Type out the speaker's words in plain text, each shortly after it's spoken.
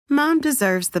Mom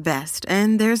deserves the best,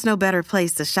 and there's no better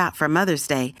place to shop for Mother's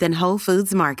Day than Whole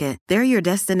Foods Market. They're your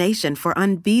destination for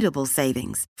unbeatable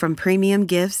savings, from premium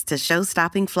gifts to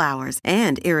show-stopping flowers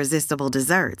and irresistible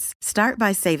desserts. Start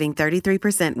by saving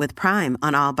 33% with Prime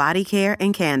on all body care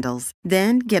and candles.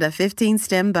 Then get a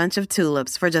 15-stem bunch of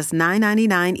tulips for just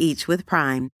 $9.99 each with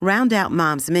Prime. Round out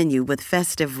Mom's menu with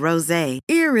festive rosé,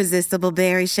 irresistible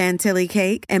berry chantilly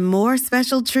cake, and more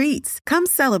special treats. Come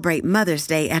celebrate Mother's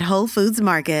Day at Whole Foods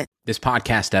Market. This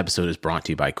podcast episode is brought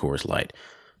to you by Coors Light.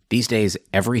 These days,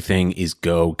 everything is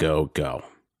go, go, go.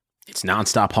 It's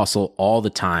nonstop hustle all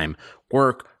the time.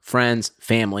 Work, friends,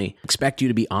 family expect you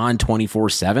to be on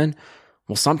 24/7.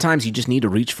 Well, sometimes you just need to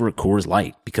reach for a Coors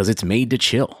Light because it's made to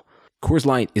chill. Coors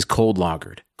Light is cold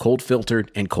lagered, cold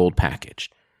filtered, and cold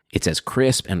packaged. It's as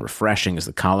crisp and refreshing as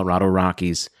the Colorado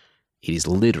Rockies. It is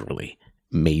literally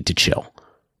made to chill.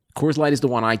 Coors Light is the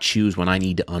one I choose when I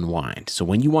need to unwind. So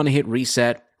when you want to hit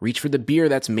reset, reach for the beer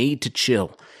that's made to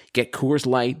chill. Get Coors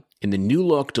Light in the new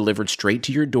look delivered straight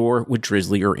to your door with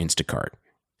Drizzly or Instacart.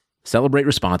 Celebrate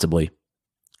responsibly.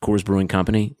 Coors Brewing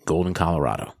Company, Golden,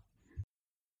 Colorado.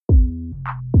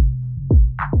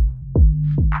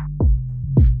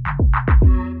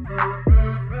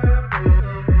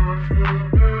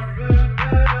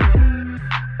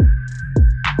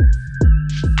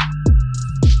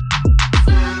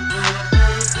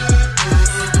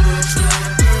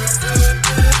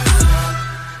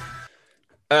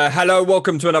 Hello,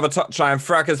 welcome to another Touchline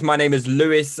Fracas. My name is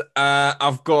Lewis.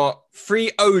 I've got 3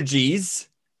 OGs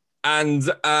and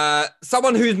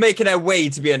someone who's making their way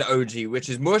to be an OG, which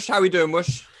is Mush. How we doing,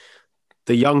 Mush?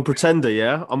 The young pretender,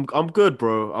 yeah? I'm good,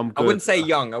 bro. I'm good. I wouldn't say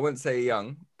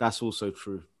young. That's also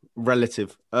true.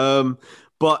 Relative.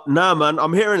 But nah, man,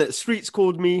 I'm hearing it. Streets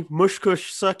called me, Mush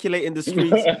Kush circulating the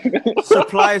streets.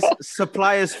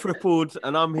 suppliers tripled,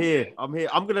 and I'm here. I'm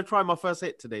gonna try my first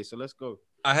hit today, so let's go.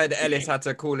 I heard Ellis had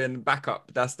to call in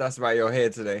backup. That's why you're here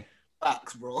today.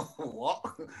 Facts, bro. What?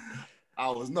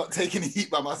 I was not taking the heat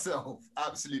by myself.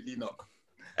 Absolutely not.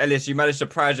 Ellis, you managed to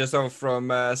prize yourself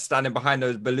from standing behind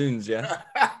those balloons, yeah?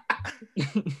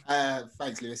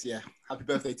 Thanks, Lewis. Yeah. Happy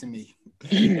birthday to me.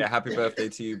 Yeah, happy birthday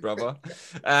to you, brother.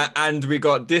 And we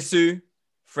got Disu,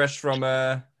 fresh from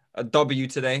a W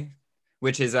today,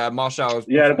 which is Marshall's.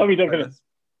 Yeah, the W.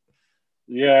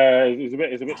 Yeah,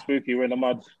 it's a bit spooky. We're in the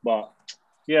mud, but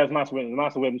yeah, it's nice to win. It's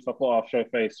nice to win. So I thought I'll show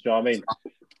face. Do you know what I mean?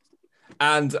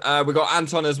 And we got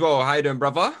Anton as well. How you doing,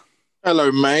 brother?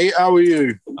 Hello, mate. How are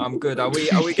you? I'm good. Are we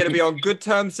going to be on good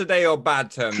terms today or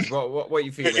bad terms? What are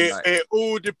you feeling like? It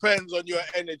all depends on your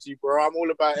energy, bro. I'm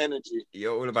all about energy.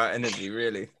 You're all about energy,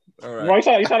 really? All right. Bro,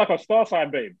 you sound like a star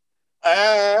sign, babe.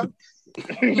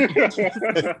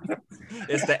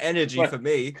 It's the energy for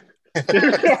me.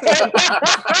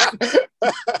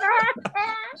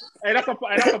 Hey, that's a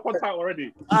pod title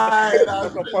already. That's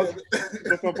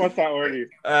a pod title already.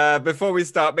 Before we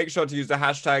start, make sure to use the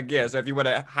hashtag. Yeah, so if you want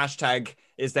to hashtag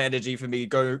is the energy for me,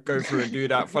 go through and do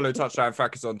that. Follow Touchline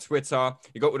Fracas on Twitter.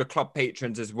 You got all the club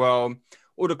patrons as well.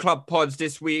 All the club pods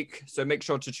this week. So make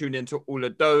sure to tune into all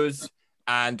of those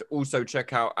and also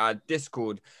check out our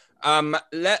Discord.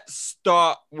 Let's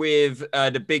start with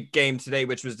the big game today,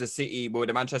 which was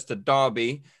the Manchester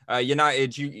derby.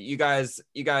 United, you guys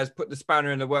put the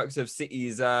spanner in the works of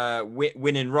City's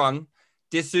winning run.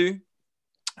 Disu,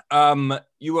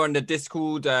 you were on the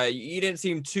Discord. You didn't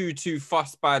seem too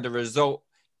fussed by the result.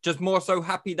 Just more so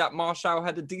happy that Martial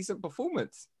had a decent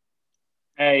performance.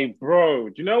 Hey, bro,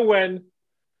 do you know when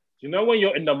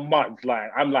you're in the mud? Like,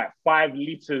 I'm like 5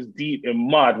 liters deep in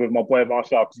mud with my boy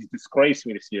Martial because he's disgraced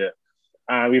me this year.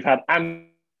 And we've had Anne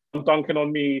dunking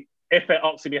on me. If it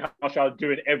asking me how much I was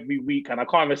doing every week, and I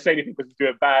can't even say anything because he's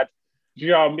doing bad. Do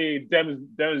you know what I mean?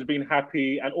 Dem's been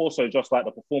happy, and also just like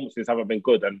the performances haven't been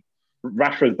good. And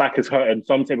Rashford's back is hurting.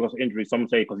 Some say because of injury, some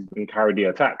say because he's been carried the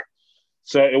attack.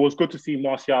 So it was good to see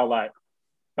Martial like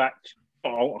back.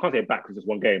 I can't say back because it's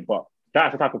one game, but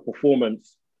that's the type of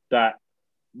performance that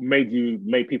made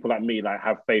people like me like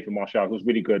have faith in Martial. It was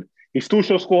really good. He still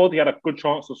should have scored. He had a good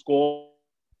chance to score,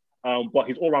 but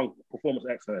his all-round performance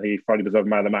excellent. He probably deserved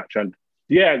man of the match. And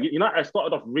yeah, United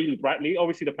started off really brightly.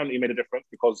 Obviously, the penalty made a difference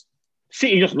because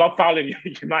City just love fouling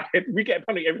United. We get a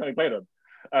penalty every time we play them.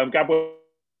 Gabriel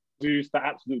Jesus, the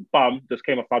absolute bum, just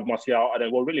came and fouled Martial, and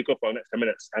then we're really good for the next 10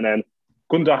 minutes. And then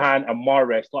Gundogan and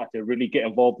Mahrez started to really get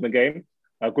involved in the game.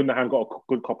 Gundogan got a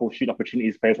good couple of shoot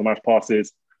opportunities, playing some nice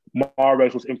passes.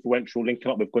 Mahrez was influential,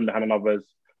 linking up with Gundogan and others.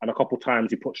 And a couple of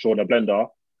times he put Shaw in a blender.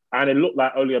 And it looked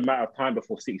like only a matter of time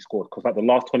before City scored, because like the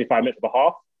last 25 minutes of the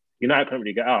half, United couldn't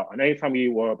really get out. And anytime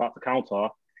you were about to counter,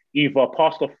 either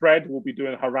Pastor Fred will be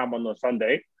doing Haram on a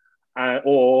Sunday,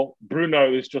 or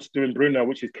Bruno is just doing Bruno,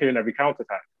 which is killing every counter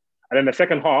attack. And then the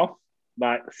second half,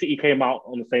 like City came out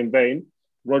on the same vein.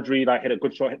 Rodri like hit a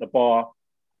good shot, hit the bar,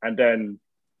 and then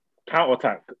counter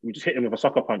attack. We just hit him with a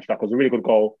sucker punch. That was a really good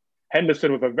goal.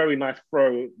 Henderson with a very nice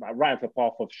throw, like, right into the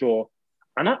path of Shaw.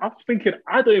 And I was thinking,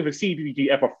 I don't even see DDG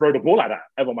ever throw the ball like that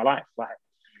ever in my life. Like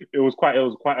it was quite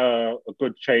a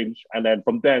good change. And then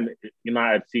from then,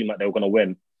 United seemed like they were going to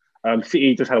win.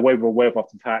 City just had a wave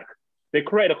off attack. They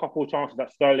created a couple of chances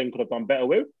that Sterling could have done better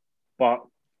with, but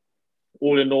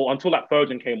all in all, until that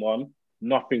Foden came on,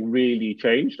 nothing really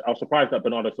changed. I was surprised that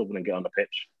Bernardo Silva didn't get on the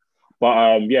pitch.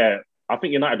 But yeah, I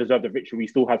think United deserved the victory. We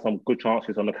still had some good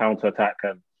chances on the counter attack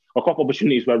and a couple of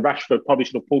opportunities where Rashford probably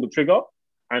should have pulled the trigger,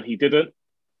 and he didn't.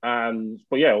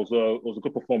 But yeah, it was a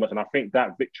good performance, and I think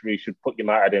that victory should put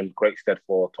United in great stead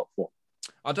for top 4.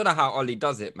 I don't know how Ollie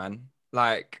does it, man.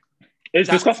 Like, it's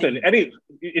disgusting.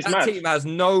 It's that mad. team has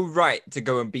no right to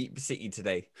go and beat City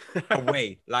today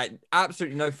away. Like,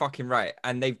 absolutely no fucking right.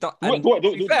 And they've done. And to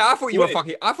be fair, I thought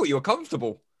you were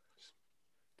comfortable.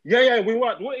 Yeah, we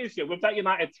were. What is it with that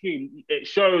United team? It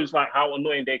shows like how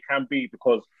annoying they can be,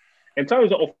 because in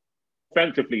terms of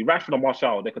offensively, Rashford and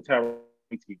Martial, they could tear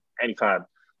anytime.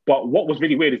 But what was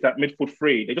really weird is that midfield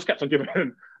three, they just kept on giving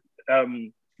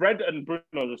Fred and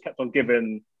Bruno just kept on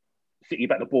giving City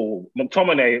back the ball.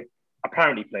 McTominay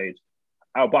apparently played,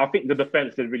 but I think the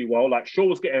defense did really well. Like Shaw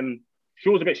was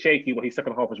a bit shaky, but his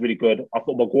second half was really good. I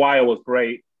thought Maguire was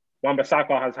great.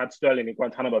 Wan-Bissaka has had Sterling in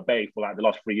Guantanamo Bay for like the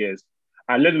last 3 years.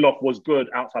 And Lindelof was good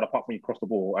outside, apart from he crossed the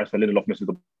ball. As for Lindelof misses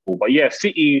the ball. But yeah,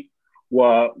 City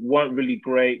weren't really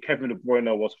great. Kevin De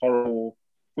Bruyne was horrible.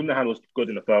 Gundogan was good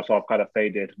in the first half, kind of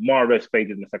faded. Mahrez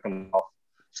faded in the second half.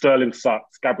 Sterling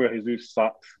sucks. Gabriel Jesus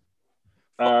sucks.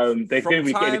 They didn't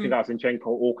really get anything out of Zinchenko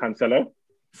or Cancelo.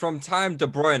 From time De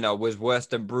Bruyne was worse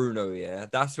than Bruno, yeah?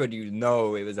 That's when you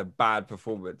know it was a bad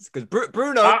performance. Because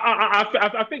Bruno...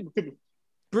 I think...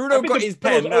 Bruno got his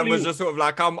pen and was just sort of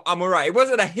like, I'm all right. It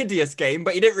wasn't a hideous game,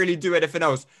 but he didn't really do anything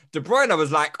else. De Bruyne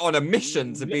was like on a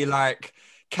mission to be like,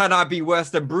 can I be worse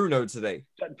than Bruno today?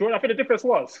 I think the difference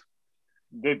was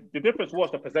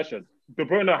the possession. De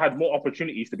Bruyne had more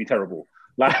opportunities to be terrible.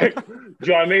 Like, do you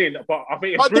know what I mean? But I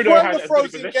think if Bruno had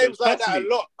throws in games like that a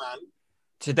lot, man.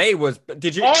 Today was...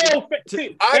 Did you... I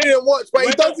didn't watch, but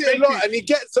he does it a lot and he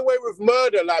gets away with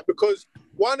murder, like, because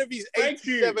one of his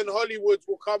 87 Hollywoods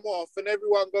will come off and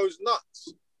everyone goes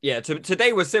nuts. Yeah,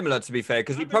 today was similar, to be fair,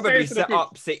 because he probably set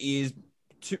up City's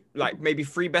maybe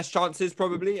 3 best chances,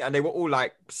 probably, and they were all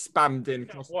like spammed in.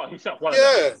 He set one of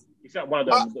them. He set one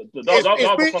of them.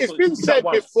 It's been said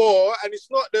before, and it's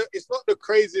not the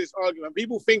craziest argument.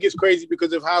 People think it's crazy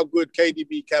because of how good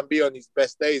KDB can be on his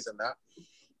best days and that.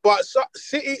 But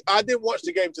City, I didn't watch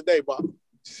the game today, but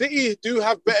City do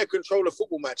have better control of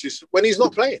football matches when he's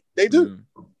not playing. They do.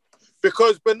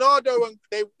 Because Bernardo, and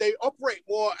they operate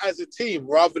more as a team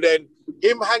rather than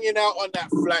him hanging out on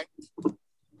that flank.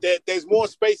 There's more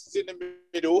spaces in the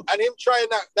middle, and him trying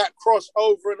that cross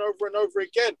over and over and over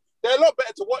again. They're a lot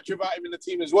better to watch without him in the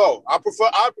team as well. I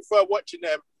prefer watching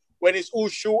them when it's all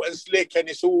short and slick and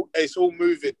it's all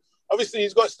moving. Obviously,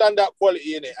 he's got standout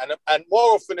quality in it, and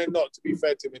more often than not, to be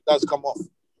fair to him, it does come off.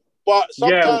 But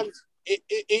sometimes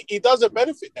it doesn't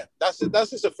benefit them. That's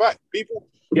just a fact. People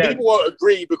won't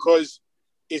agree because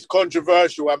it's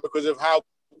controversial and because of how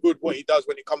good what he does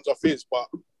when it comes off his. But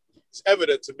it's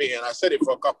evident to me, and I said it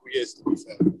for a couple of years, to be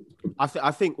fair.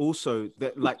 I think also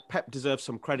that like Pep deserves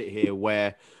some credit here,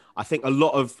 where I think a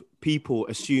lot of people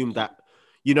assume that,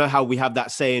 you know how we have that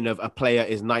saying of a player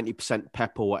is 90%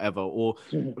 Pep or whatever, or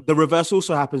the reverse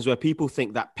also happens where people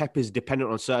think that Pep is dependent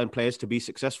on certain players to be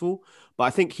successful. But I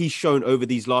think he's shown over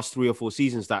these last 3 or 4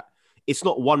 seasons that it's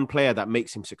not one player that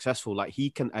makes him successful. Like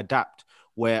he can adapt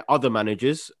where other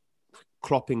managers,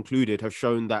 Klopp included, have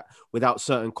shown that without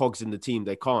certain cogs in the team,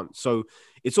 they can't. So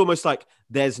it's almost like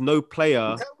there's no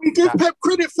player. Can we give Pep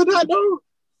credit for that, though?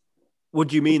 What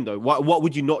do you mean, though? What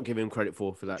would you not give him credit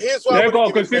for that? Here's why they've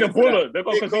got conceded bullets. They've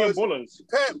got conceded bullets.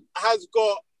 Pep has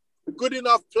got good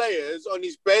enough players on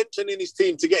his bench and in his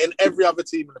team to get in every other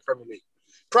team in the Premier League.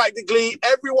 Practically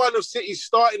every one of City's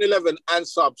starting 11 and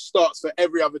sub starts for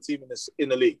every other team in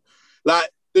the league. Like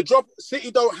the drop,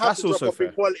 City don't have the drop off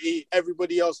in quality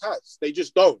everybody else has. They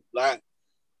just don't. Like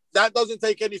that doesn't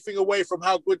take anything away from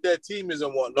how good their team is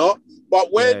and whatnot.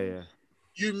 But when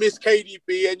you miss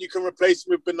KDB and you can replace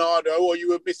him with Bernardo, or you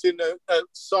were missing a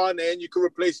Sane and you can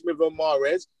replace him with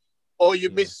Mahrez, or you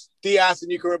miss Diaz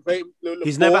and you can replace him.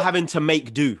 He's never having to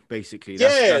make do, basically.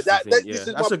 This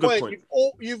is my point.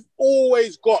 You've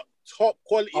always got top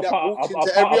quality that walks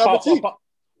into every other team.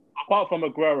 Apart from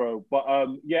Aguero, but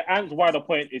Ant's wider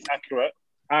point is accurate.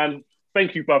 And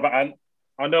thank you, brother. And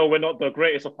I know we're not the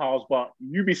greatest of pals, but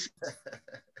you be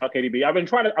KDB.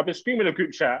 I've been streaming a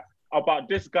group chat about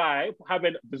this guy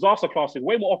having disaster classes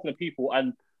way more often than people.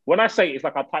 And when I say it's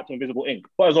like I typed in invisible ink,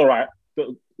 but it's all right.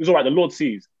 It's all right. The Lord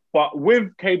sees. But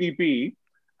with KDB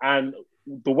and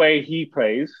the way he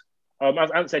plays,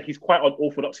 as Ant said, he's quite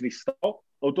unorthodox in his style.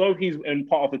 Although he's in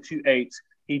part of the 2-8,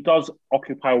 he does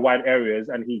occupy wide areas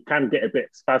and he can get a bit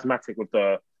spasmodic with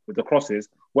the crosses.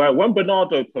 Where when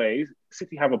Bernardo plays,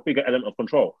 City have a bigger element of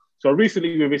control. So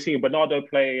recently we've been seeing Bernardo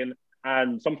playing,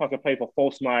 and sometimes they play for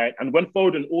false nine. And when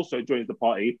Foden also joins the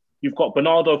party, you've got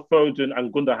Bernardo, Foden,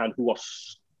 and Gundogan, who are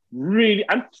really,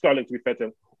 and Sterling to be fair to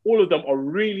them, all of them are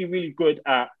really, really good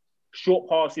at short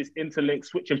passes, interlinks,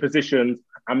 switching positions,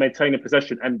 and maintaining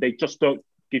possession. And they just don't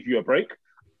give you a break.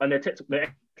 And the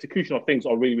execution of things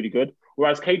are really, really good.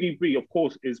 Whereas KDB, of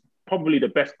course, is probably the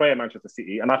best player in Manchester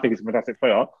City, and I think he's a fantastic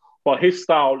player. But his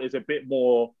style is a bit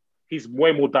more, he's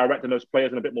way more direct than those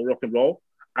players and a bit more rock and roll.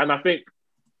 And I think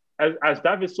as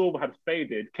David Silva had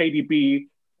faded, KDB,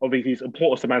 obviously his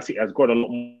importance to Man City has grown a lot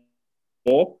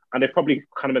more. And they've probably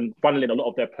kind of been funneling a lot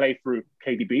of their play through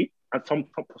KDB, and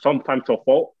sometimes to a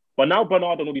fault. But now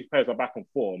Bernardo and all these players are back on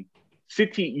form.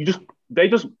 City, they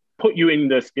just put you in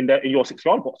your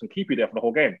 6-yard box and keep you there for the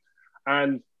whole game.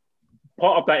 And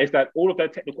part of that is that all of their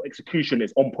technical execution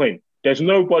is on point. There's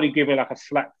nobody giving like a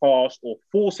slack pass or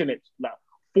forcing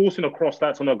a cross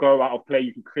that's going to go out of play.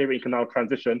 You can clear it, you can now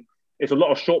transition. It's a lot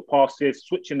of short passes,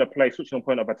 switching the play, switching the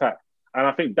point of attack. And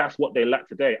I think that's what they lack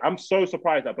today. I'm so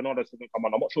surprised that Bernardo doesn't come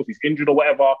on. I'm not sure if he's injured or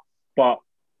whatever, but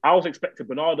I was expecting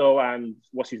Bernardo and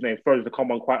Foden to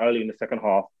come on quite early in the second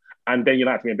half, and then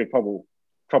United to be in big trouble.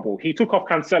 He took off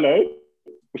Cancelo,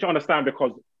 which I understand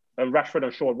because Rashford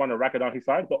and Shaw run a racket down his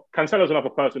side, but Cancelo's another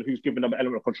person who's given them an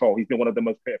element of control. He's been one of the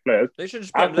most creative players. They should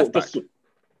just put him left back.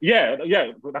 Yeah,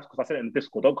 that's because I said it in the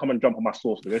Discord. Don't come and jump on my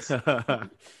source for this. I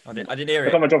didn't hear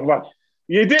it. Come and jump on my...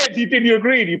 You did, you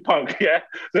agreed, you punk, yeah?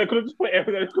 So they could have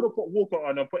just put Walker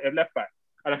on and put him left back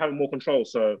and have more control.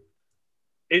 So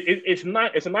it's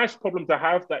a nice problem to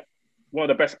have that one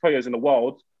of the best players in the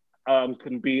world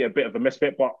can be a bit of a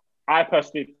misfit, but I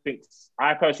personally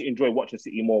enjoy watching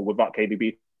City more without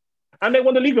KDB. And they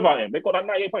won the league without him. They got that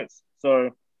 98 points. So,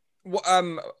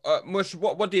 Mush,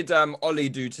 what did Ollie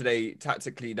do today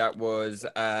tactically? That was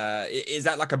is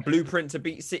that like a blueprint to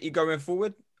beat City going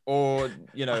forward, or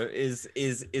is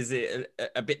it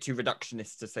a bit too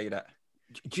reductionist to say that?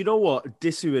 Do you know what?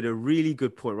 Disu had a really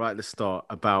good point right at the start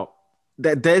about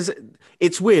that.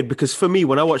 It's weird because for me,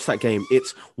 when I watch that game,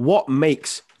 it's what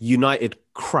makes United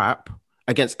crap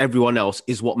against everyone else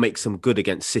is what makes them good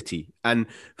against City. And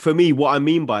for me, what I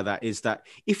mean by that is that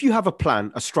if you have a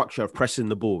plan, a structure of pressing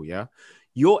the ball,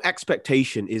 your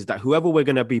expectation is that whoever we're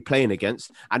going to be playing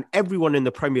against, and everyone in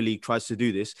the Premier League tries to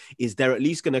do this, is they're at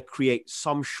least going to create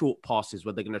some short passes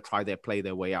where they're going to play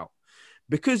their way out.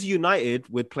 Because United,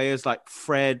 with players like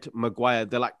Fred, Maguire,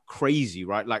 they're like crazy,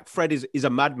 right? Like Fred is a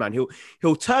madman.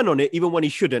 He'll turn on it even when he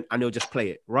shouldn't, and he'll just play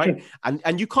it, right?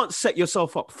 And you can't set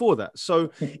yourself up for that.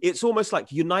 So it's almost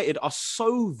like United are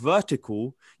so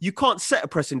vertical, you can't set a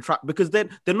pressing trap because they're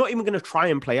not even going to try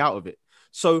and play out of it.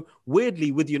 So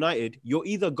weirdly, with United, you're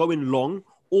either going long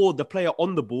or the player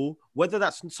on the ball, whether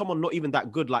that's someone not even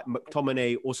that good like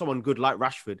McTominay or someone good like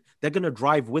Rashford, they're going to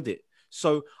drive with it.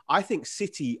 So I think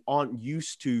City aren't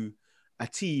used to a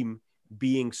team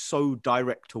being so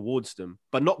direct towards them,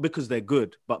 but not because they're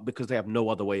good, but because they have no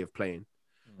other way of playing.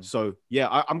 So yeah,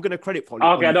 I'm going to credit for.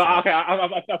 I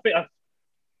think.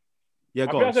 Yeah,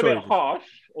 go on. That's a bit harsh,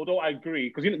 although I agree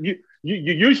because you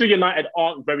usually United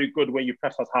aren't very good when you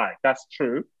press us high. That's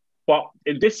true, but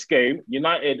in this game,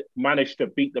 United managed to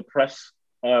beat the press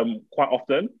quite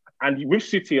often, and with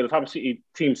City, the type of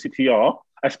team City are,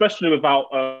 especially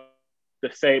without.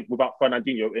 Without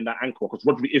Fernandinho in that ankle, because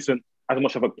Rodri isn't as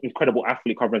much of an incredible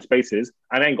athlete covering spaces,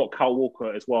 and then got Kyle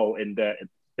Walker as well in there,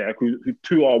 who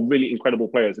two are really incredible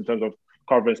players in terms of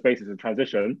covering spaces and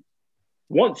transition.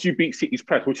 Once you beat City's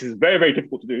press, which is very, very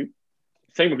difficult to do,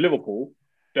 same with Liverpool,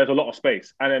 there's a lot of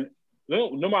space. And then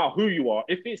no matter who you are,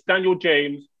 if it's Daniel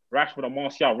James, Rashford, and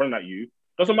Martial running at you,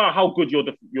 doesn't matter how good your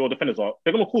defenders are,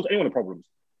 they're going to cause anyone problems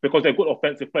because they're good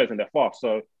offensive players and they're fast.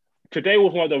 So today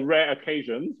was one of the rare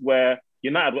occasions where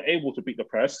United were able to beat the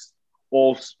press,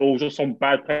 or just some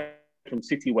bad play from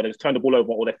City where they just turn the ball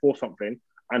over or they force something,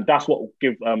 and that's what will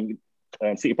give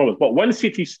City problems. But when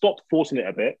City stopped forcing it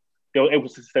a bit, they were able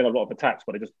to sustain a lot of attacks,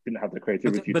 but they just didn't have the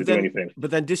creativity to do anything.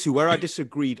 But then Disu, where I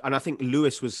disagreed, and I think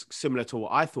Lewis was similar to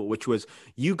what I thought, which was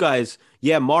you guys,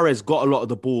 Mahrez got a lot of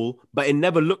the ball, but it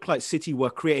never looked like City were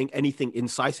creating anything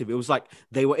incisive. It was like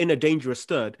they were in a dangerous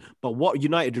third. But what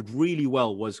United did really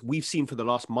well was we've seen for the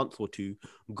last month or two,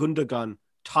 Gundogan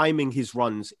timing his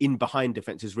runs in behind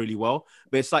defenses really well.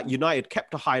 But it's like United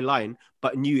kept a high line,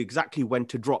 but knew exactly when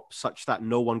to drop such that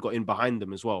no one got in behind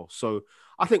them as well. So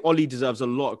I think Oli deserves a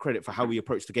lot of credit for how we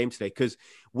approached the game today, because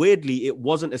weirdly, it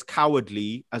wasn't as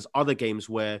cowardly as other games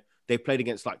where they played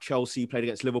against like Chelsea, played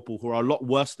against Liverpool, who are a lot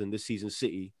worse than this season's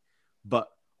City. But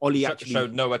Oli actually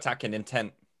showed no attacking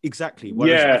intent. Exactly.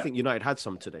 Whereas I think United had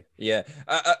some today. Yeah.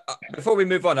 Before we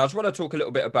move on, I just want to talk a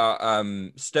little bit about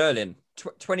Sterling.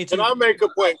 22. Can I make a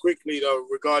point quickly though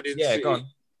regarding City? Go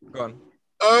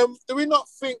on. Do we not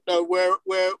think though we're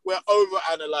over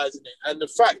analysing it? And the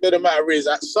fact of the matter is,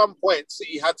 at some point,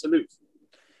 City had to lose.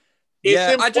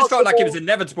 I just felt like it was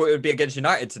inevitable it would be against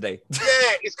United today.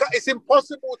 Yeah, it's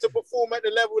impossible to perform at the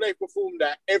level they performed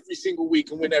at every single week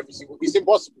and win every single. It's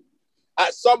impossible.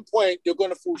 At some point, you're going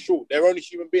to fall short. They're only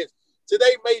human beings.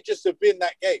 Today may just have been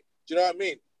that game. Do you know what I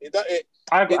mean?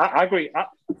 I agree.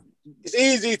 It's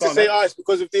easy to say, it's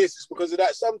because of this, it's because of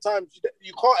that. Sometimes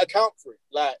you can't account for it.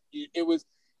 Like,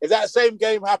 if that same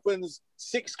game happens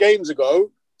 6 games ago,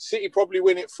 City probably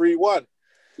win it 3-1.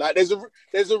 Like, there's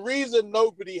a reason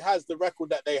nobody has the record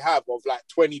that they have of like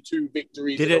 22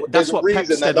 victories. That's what Pep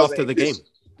said after the game.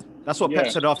 That's what Pep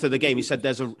said after the game. He said,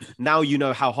 now you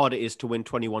know how hard it is to win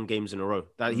 21 games in a row.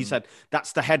 He said,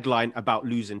 that's the headline about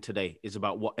losing today, is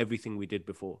about everything we did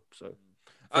before. So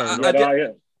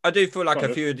I do feel like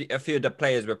a few of the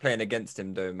players were playing against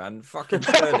him though, man. Fucking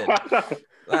Sterling.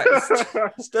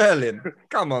 Sterling,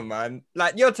 come on, man.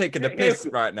 Like, you're taking the piss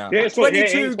right now.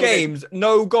 22 games,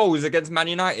 no goals against Man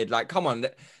United. Like, come on.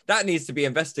 That needs to be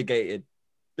investigated,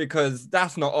 because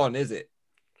that's not on, is it?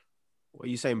 What are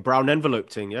you saying? Brown envelope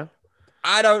thing, yeah?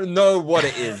 I don't know what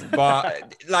it is,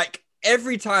 but like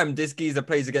every time this geezer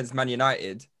plays against Man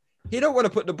United, he don't want to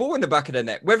put the ball in the back of the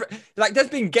net. There's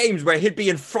been games where he'd be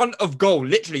in front of goal,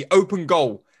 literally open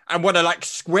goal, and want to like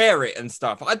square it and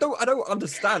stuff. I don't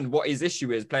understand what his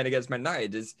issue is playing against Man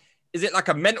United. Is it like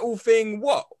a mental thing?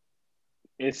 What?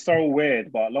 It's so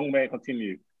weird, but long may it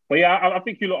continue. But yeah, I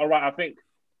think you lot are right. I think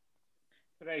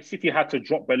today City had to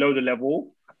drop below the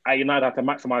level. United had to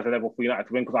maximise the level for United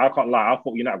to win, because I can't lie, I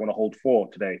thought United were going to hold 4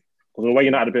 today. Because the way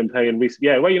United have been playing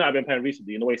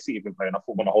recently, and the way City have been playing, I thought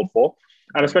we're going to hold 4.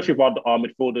 And especially with our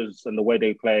midfielders and the way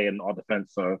they play and our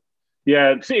defence. So,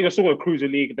 yeah, City are still a cruiser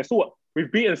league.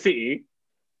 We've beaten City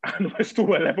and we're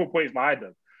still 11 points behind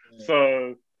them. Yeah.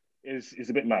 So, it's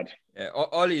a bit mad. Yeah,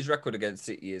 Ollie's record against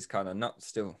City is kind of nuts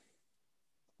still.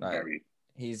 Like, Very.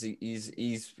 He's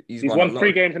won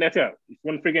 3 games in Etihad. He's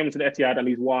won 3 games in Etihad, and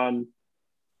he's won...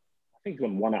 I think he's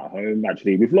won 1 at home,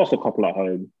 actually. We've lost a couple at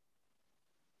home.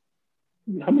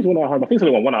 How many's won at home? I think he's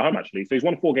only won 1 at home, actually. So he's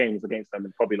won 4 games against them,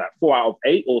 and probably like 4 out of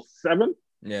 8 or 7.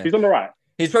 Yeah. He's on the right.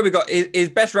 He's probably got his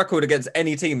best record against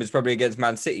any team is probably against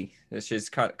Man City, which is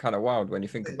kind of wild when you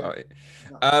think about it.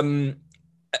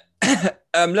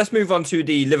 Let's move on to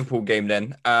the Liverpool game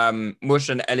then. Mush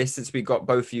and Ellis, since we got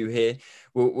both of you here,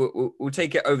 we'll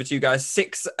take it over to you guys.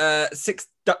 6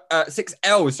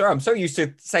 L's. Sorry, I'm so used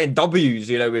to saying W's,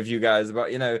 with you guys,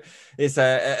 but it's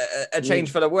a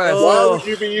change for the worse. Why would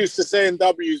you be used to saying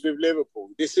W's with Liverpool?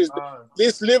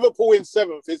 This Liverpool in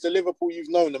 7th is the Liverpool you've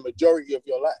known the majority of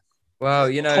your life.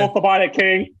 Well, talk about it,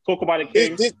 King. Talk about it,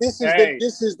 King. This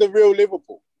is the real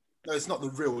Liverpool. No, it's not the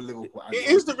real Liverpool. It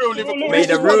is the real Liverpool. May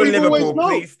the real Liverpool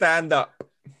please stand up.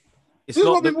 This is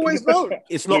what we've always known.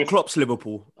 It's not Klopp's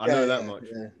Liverpool. I know that much.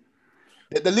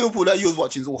 Yeah. The Liverpool that you was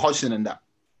watching is all Hodgson and that,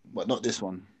 but not this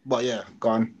one. But yeah, go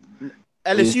on.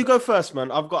 Ellis, you go first,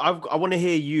 man. I want to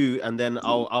hear you, and then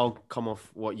I'll come off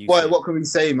what you. What can we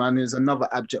say, man? It's another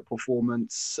abject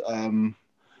performance.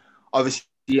 Obviously,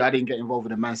 I didn't get involved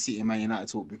with the Man City and Man United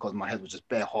talk because my head was just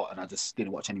bare hot, and I just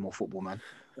didn't watch any more football, man.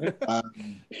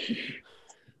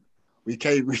 We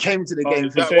came to the game.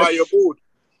 Is that why you're bored?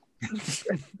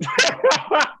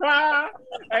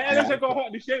 Hey, Ellis got hot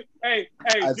in the shape. Hey,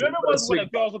 do you remember when the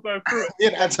girls are going through it? You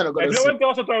know when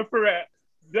girls are going through it?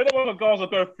 The other one, the girls are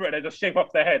going through it, they just shake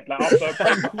off their head like after a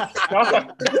break.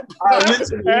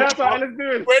 That's what Ellis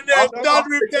doing. When they're done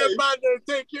with their man, they'll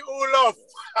take it all off.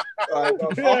 After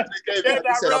the game, get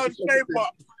that round shape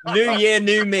up. New year,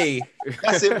 new me.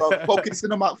 That's it, bro.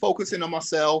 Focusing on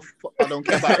myself. I don't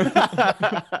care about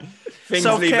it. Things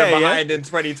Self-care, leaving behind in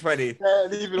 2020. Yeah,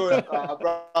 leave it all that.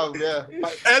 Bro, yeah.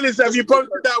 Ellis, have you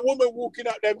posted that woman walking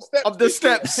up them steps? Up the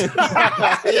steps.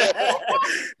 Yeah.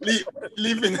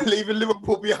 leaving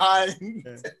Liverpool behind.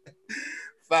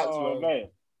 Facts, Oh, bro. man.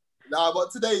 Nah,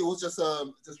 but today it was just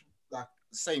like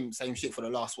same shit for the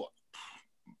last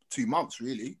 2 months,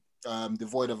 really.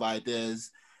 Devoid of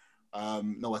ideas,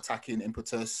 no attacking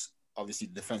impetus. Obviously,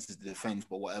 the defense is the defense,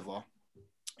 but whatever.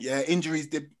 Yeah, injuries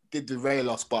did derail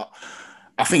us, but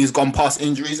I think it's gone past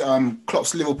injuries.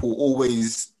 Klopp's Liverpool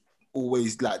always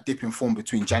like dip in form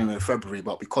between January and February,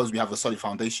 but because we have a solid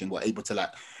foundation, we're able to,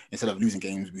 like, instead of losing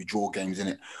games, we draw games in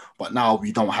it. But now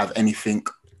we don't have anything.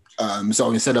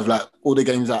 So instead of like all the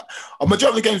games that a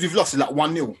majority of the games we've lost is like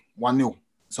 1-0.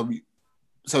 So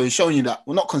it's showing you that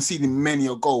we're not conceding many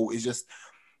a goal. It's just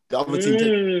the other team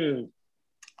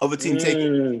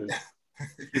taking.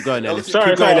 Keep going, Ellis.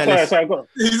 Sorry, go on.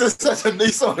 He's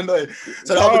so annoying.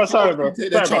 So Sorry, bro.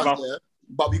 Take the chance there,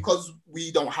 but because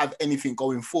we don't have anything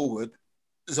going forward,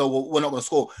 so we're not going to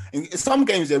score. In some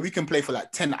games there, we can play for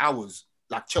like 10 hours,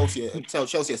 like Chelsea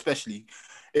especially.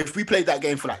 If we played that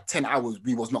game for like 10 hours,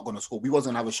 we was not going to score. We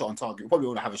wasn't going to have a shot on target. We probably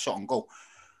wouldn't have a shot on goal.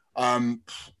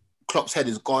 Klopp's head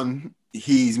is gone.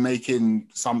 He's making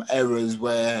some errors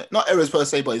where, not errors per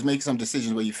se, but he's making some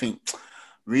decisions where you think,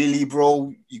 really,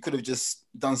 bro, you could have just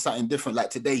done something different. Like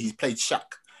today, he's played Shaq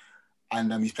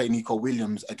and he's played Nico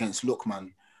Williams against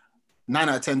Lookman. 9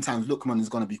 out of 10 times, Lookman is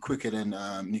going to be quicker than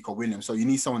Nico Williams. So you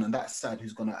need someone on that side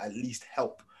who's going to at least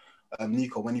help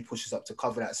Nico when he pushes up to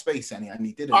cover that space, and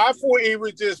he didn't. I thought he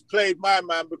would just played my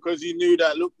man because he knew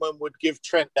that Lookman would give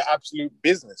Trent the absolute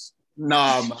business.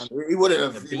 Nah, man, he wouldn't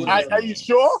have. Are you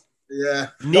sure? Yeah.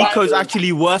 Nico's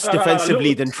actually worse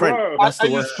defensively than Trent. That's the Are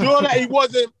you worst. sure that he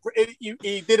wasn't?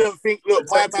 He didn't think, look,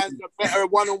 my man's a better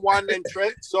one-on-one than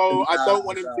Trent, so I don't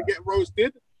want him to get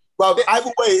roasted. But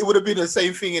either way, it would have been the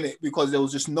same thing in it because there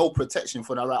was just no protection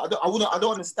for that. Right? I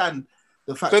don't understand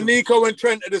the fact. So Nico and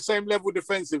Trent are the same level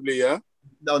defensively, yeah?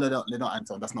 No, they're not,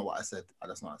 Anton. That's not what I said.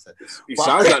 That's not what I said. He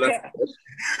sounds like that.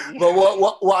 But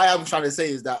what I am trying to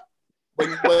say is that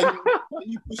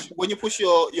when you push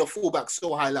your fullback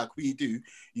so high like we do,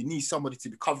 you need somebody to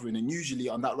be covering. And usually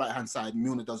on that right hand side,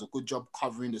 Milner does a good job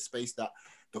covering the space that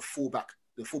the fullback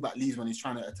leaves when he's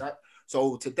trying to attack.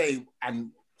 So today,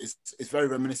 and it's very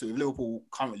reminiscent with Liverpool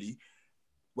currently.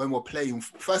 When we're playing,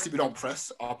 firstly, we don't press.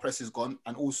 Our press is gone.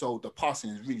 And also the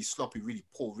passing is really sloppy, really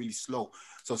poor, really slow.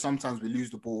 So sometimes we lose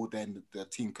the ball, then the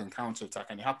team can counter-attack.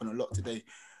 And it happened a lot today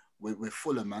with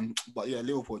Fulham, man. But yeah,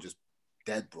 Liverpool just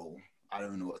dead, bro. I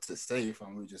don't know what to say.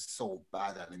 We're just so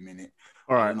bad at the minute.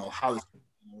 All right. I don't know how it's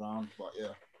going around, but yeah.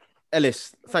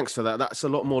 Ellis, thanks for that. That's a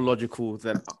lot more logical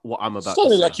than what I'm about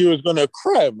Sounded to say. like you was gonna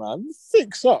cry, man.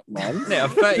 Fix up, man. Yeah, a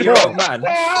 30-year-old man.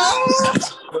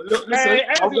 Look, listen,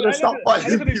 I'm gonna stop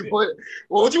bottling people.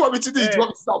 Well, what do you want me to do? Do you want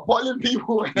me to stop bottling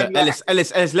people? Look,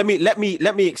 Ellis, let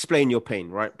me explain your pain,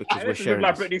 right? Because we're sharing.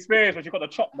 Like this. Britney Spears when she got the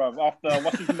chop, bruv. After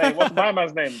what's his name? What's my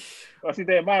man's name? What's his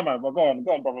name? My man. But go on,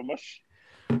 brother Mush.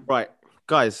 Right,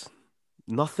 guys,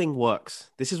 nothing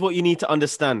works. This is what you need to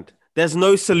understand. There's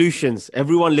no solutions.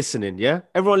 Everyone listening, yeah?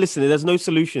 Everyone listening, there's no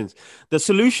solutions. The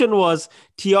solution was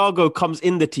Thiago comes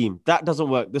in the team. That doesn't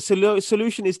work. The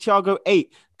solution is Thiago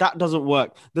 8. That doesn't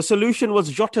work. The solution was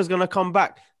Jota's going to come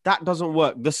back. That doesn't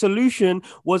work. The solution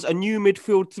was a new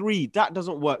midfield 3. That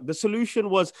doesn't work. The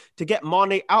solution was to get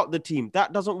Mane out the team.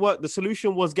 That doesn't work. The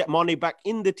solution was get Mane back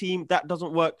in the team. That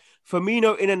doesn't work.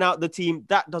 Firmino in and out the team.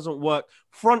 That doesn't work.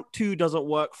 Front 2 doesn't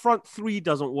work. Front 3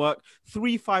 doesn't work.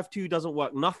 3-5-2 doesn't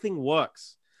work. Nothing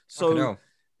works. So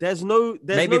there's no...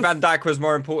 Maybe Van Dijk was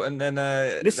more important than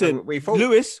listen, we thought.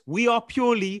 Lewis, we are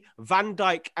purely Van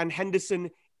Dijk and Henderson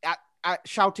at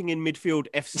shouting in midfield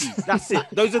FC. That's it.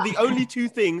 Those are the only two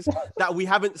things that we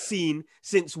haven't seen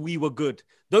since we were good.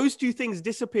 Those two things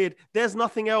disappeared. There's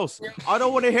nothing else. I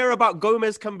don't want to hear about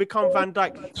Gomez can become Van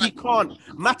Dijk. He can't.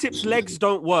 Matip's legs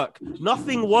don't work.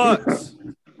 Nothing works.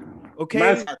 Okay?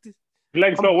 Man's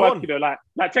legs don't work, you know.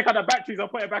 Like check out the batteries. I'll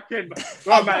put it back in.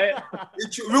 Right, man.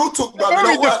 Real talk, man.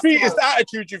 Very defeatist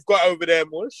attitude you've got over there,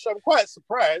 Mush. I'm quite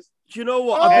surprised. Do you know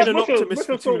what? I've been an optimist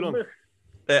for too long.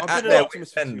 They're at their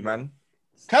wit's end, man.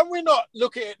 Can we not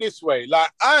look at it this way?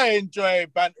 Like, I enjoy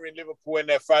bantering Liverpool and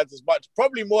their fans as much,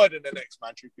 probably more than the next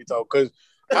man, truth be told, because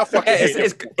I fucking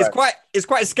it's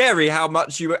quite scary how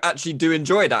much you actually do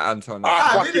enjoy that, Anton.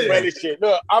 I fucking relish it.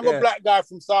 Look, I'm a black guy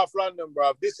from South London,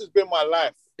 bro. This has been my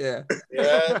life. Yeah,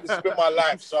 this has been my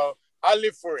life, so I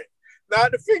live for it. Now,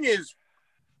 the thing is,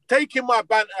 taking my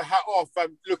banter hat off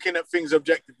and looking at things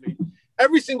objectively,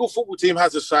 every single football team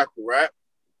has a cycle, right?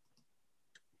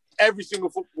 Every single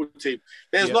football team.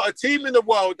 There's not a team in the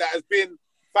world that has been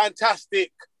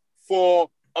fantastic for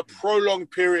a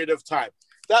prolonged period of time.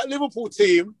 That Liverpool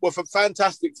team were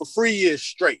fantastic for 3 years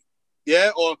straight,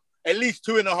 or at least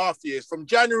 2.5 years, from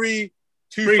January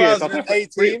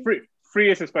 2018. 3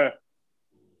 years is fair.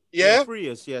 Yeah, 3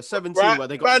 years, 17 where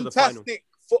they got to the final. Fantastic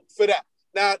for that.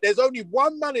 Now, there's only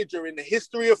one manager in the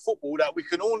history of football that we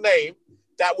can all name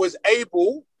that was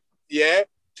able,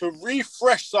 to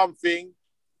refresh something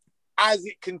as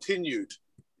it continued.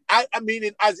 I mean,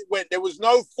 as it went, there was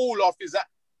no fall off. Is that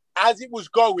as it was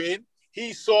going,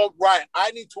 he saw, right,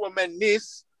 I need to amend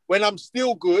this when I'm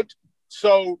still good,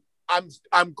 so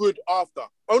I'm good after.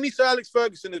 Only Sir Alex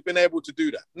Ferguson has been able to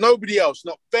do that. Nobody else,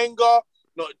 not Wenger,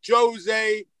 not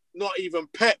Jose, not even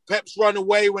Pep. Pep's run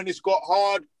away when it's got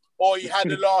hard, or he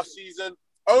had it last season.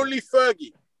 Only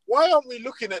Fergie. Why aren't we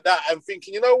looking at that and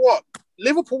thinking, you know what?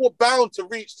 Liverpool were bound to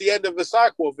reach the end of the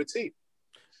cycle of the team.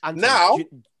 And now, do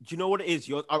you know what it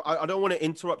is? I don't want to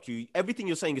interrupt you. Everything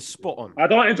you're saying is spot on. I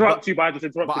don't interrupt you, but I just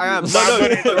interrupt you. I am.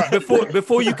 No.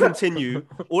 Before you continue,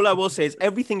 all I will say is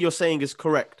everything you're saying is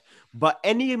correct. But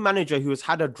any manager who has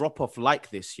had a drop-off like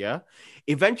this,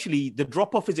 eventually the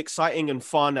drop-off is exciting and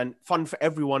fun for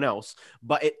everyone else,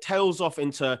 but it tails off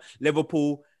into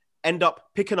Liverpool end up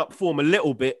picking up form a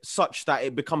little bit such that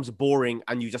it becomes boring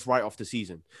and you just write off the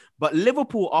season. But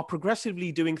Liverpool are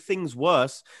progressively doing things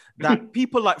worse that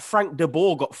people like Frank de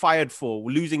Boer got fired for,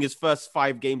 losing his first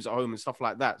 5 games at home and stuff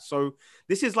like that. So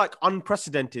this is like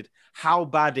unprecedented how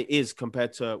bad it is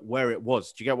compared to where it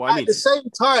was. Do you get what I mean? At the same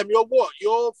time, you're what?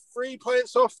 You're 3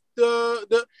 points off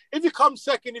the if you come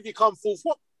second, if you come fourth,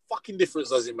 what fucking difference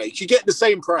does it make? You get the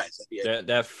same prize at the end.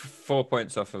 They're 4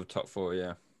 points off of top 4,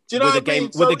 yeah. Do you know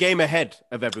with the game ahead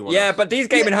of everyone. Yeah, else. But these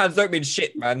gaming hands don't mean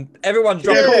shit, man. Everyone's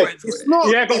dropping points. It's not.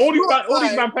 Yeah, but all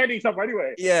these man playing each other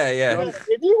anyway. Yeah.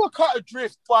 If you were cut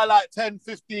adrift by like 10,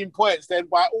 15 points, then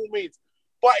by all means.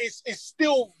 But it's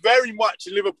still very much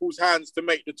in Liverpool's hands to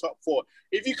make the top 4.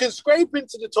 If you can scrape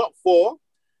into the top 4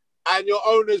 and your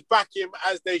owners back him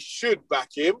as they should back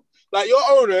him, like your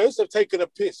owners have taken a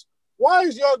piss. Why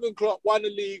is Jurgen Klopp won the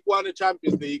league, won the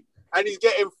Champions League, and he's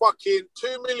getting fucking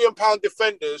 £2 million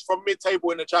defenders from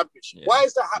mid-table in the Championship? Yeah, why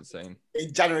is that happening?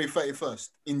 In January 31st.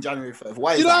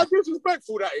 Why is you know that? how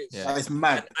disrespectful that is? Yeah. That is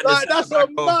mad. Like, that's a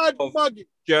mad muggy.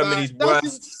 Germany's that's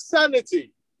worst.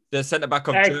 Insanity. The centre-back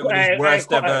of Germany's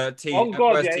worst ever team.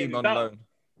 Worst team on loan.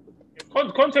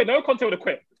 Conte would have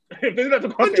quit. If this is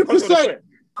Conte, 100%.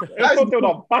 Conte would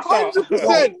have bust out.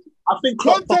 100%. I think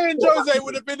Conte and Jose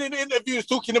would have been in interviews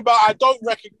talking about, I don't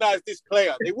recognise this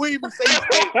player. They wouldn't even say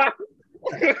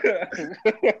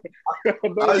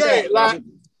it.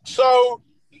 So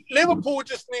Liverpool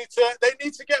just need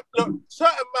to get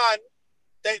certain man.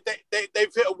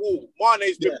 They've hit a wall.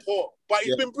 Mane's been poor, but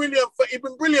he's been brilliant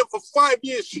for 5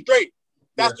 years straight.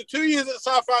 That's the 2 years at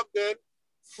Southampton,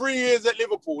 3 years at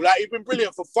Liverpool. Like, he's been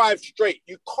brilliant for 5 straight.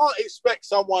 You can't expect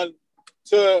someone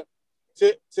to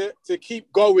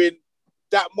keep going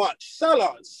that much.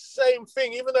 Salah, same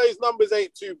thing, even though his numbers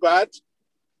ain't too bad.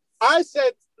 I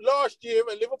said last year,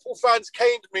 and Liverpool fans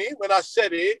caned me when I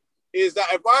said it, is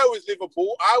that if I was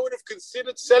Liverpool, I would have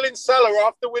considered selling Salah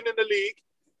after winning the league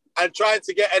and trying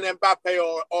to get an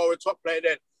Mbappe or a top player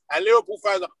then. And Liverpool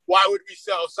fans are, why would we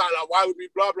sell Salah? Why would we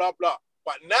blah, blah, blah?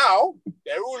 But now,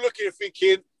 they're all looking and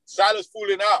thinking, Salah's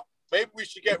falling out. Maybe we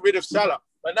should get rid of Salah.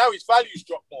 But now his value's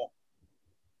dropped more.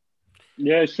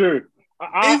 Yeah, sure.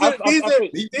 Look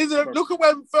at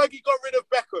when Fergie got rid of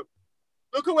Beckham.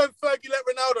 Look at when Fergie let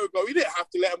Ronaldo go. He didn't have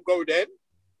to let him go then.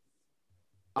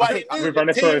 But he knew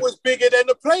the team was bigger than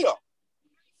the player.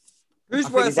 Who's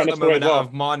worse at the moment out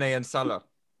of Mane and Salah?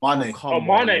 Mane.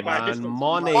 Mane's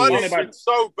been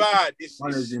so bad.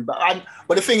 Mane's been bad.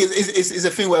 But the thing is, it's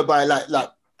a thing whereby, like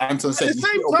Anton said, at the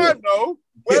same time, though,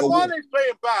 when Mane's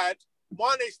playing bad,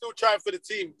 Mane's still trying for the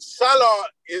team. Salah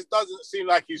doesn't seem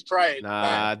like he's trying.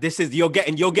 Nah, you're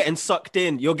getting sucked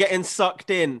in. You're getting sucked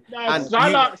in. No,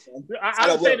 Salah.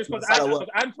 I'll say this because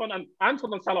Anton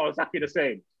and Salah are exactly the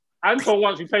same. Anton,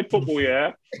 once we played football, we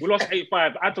lost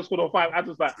 8-5. Anton scored on 5.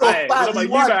 Anton's like, hey,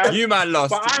 you man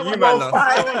lost. You man lost.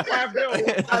 I won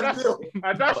 5-0.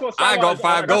 And that's what I got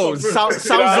 5 goals.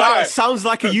 Sounds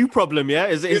like a you problem, yeah?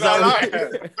 Is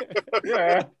that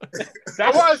yeah.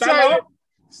 That's what I'm saying.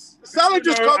 Salah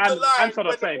just comes to life when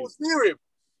the ball's near him.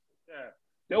 Yeah.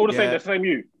 They're all the same. They're the same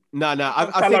you. No.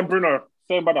 I think Bruno,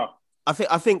 same brother.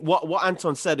 I think what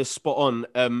Anton said is spot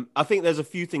on. I think there's a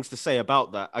few things to say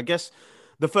about that. I guess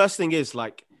the first thing is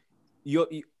like you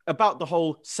about the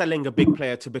whole selling a big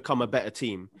player to become a better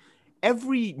team.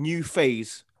 Every new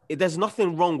phase there's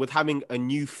nothing wrong with having a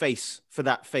new face for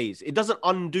that phase. It doesn't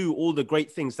undo all the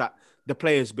great things that the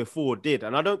players before did.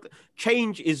 And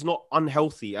change is not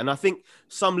unhealthy. And I think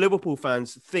some Liverpool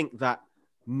fans think that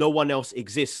no one else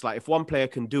exists. Like if one player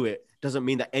can do it, doesn't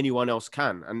mean that anyone else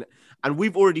can. And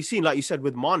we've already seen, like you said,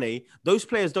 with Mane, those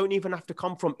players don't even have to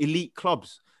come from elite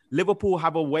clubs. Liverpool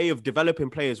have a way of developing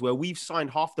players where we've signed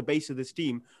half the base of this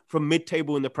team from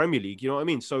mid-table in the Premier League. You know what I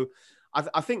mean? So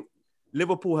I think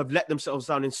Liverpool have let themselves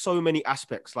down in so many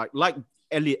aspects. Like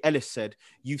Ellis said,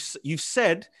 you've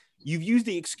used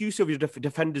the excuse of your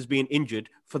defenders being injured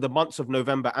for the months of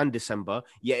November and December,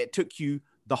 yet it took you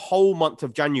the whole month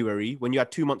of January, when you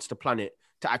had 2 months to plan it,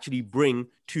 to actually bring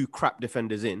 2 crap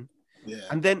defenders in. Yeah.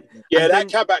 And then...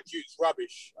 that Kabak is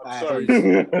rubbish. I'm sorry.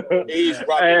 He's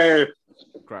rubbish.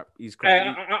 Crap. He's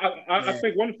crap. I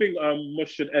think one thing,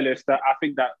 Mush and Ellis, that I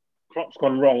think that Klopp's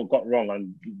got wrong,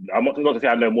 and I'm not to say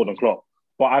I know more than Klopp,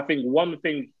 but I think one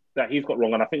thing that he's got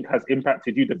wrong, and I think has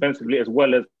impacted you defensively as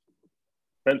well as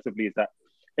offensively, is that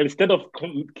instead of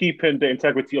keeping the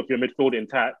integrity of your midfield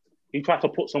intact, he tried to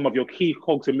put some of your key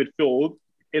cogs in midfield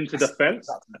into defence,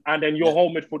 and then your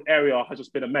whole midfield area has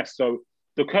just been a mess. So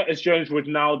the Curtis Jones,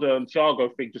 Ronaldo, and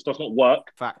Thiago thing just does not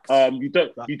work. Facts. You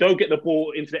don't get the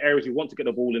ball into the areas you want to get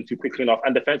the ball into quickly enough,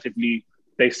 and defensively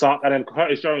they suck. And then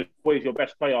Curtis Jones is always your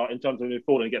best player in terms of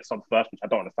midfield and gets some first, which I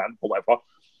don't understand or whatever.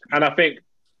 And I think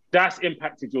that's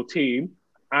impacted your team,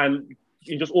 and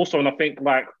you just also, and I think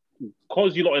like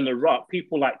because you're not in the rut,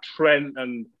 people like Trent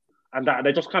and that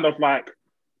they just kind of like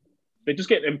they just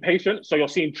get impatient. So you're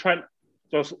seeing Trent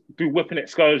just do whipping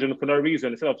excursion for no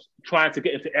reason instead of trying to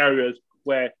get into areas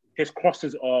where his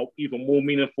crosses are even more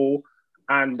meaningful.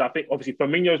 And I think obviously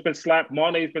Firmino's been slapped,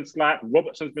 Mane's been slapped,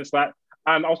 Robertson's been slapped.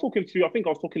 And I was talking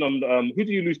on who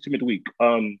do you lose to midweek?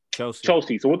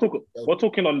 Chelsea. So we're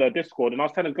talking on the Discord, and I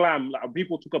was telling Glam, like,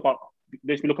 people talk about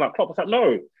they should be looking at Klopp. I was like,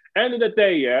 no. End of the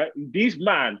day, yeah, these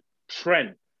man,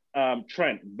 Trent, Van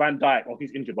Dijk,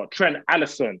 he's injured, but Trent,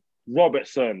 Alisson,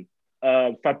 Robertson,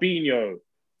 Fabinho,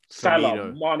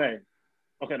 Salah, Mane.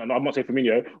 Okay, no, I'm not saying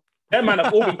Firmino. Them man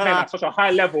have all been playing at such a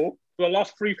high level for the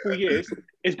last 3-4 years.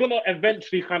 It's going to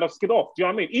eventually kind of skid off. Do you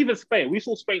know what I mean? Even Spain, we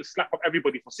saw Spain slap up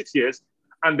everybody for 6 years,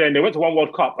 and then they went to one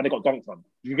World Cup and they got dunked on.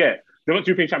 You get it? They went to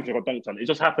European Championship and got dunked on. It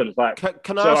just happens. Like,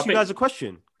 can I ask you guys a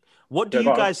question? What do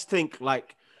you guys think,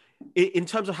 like, in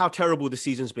terms of how terrible the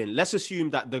season's been? Let's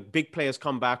assume that the big players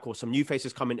come back or some new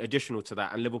faces come in additional to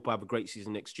that, and Liverpool have a great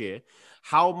season next year.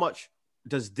 How much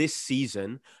does this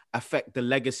season affect the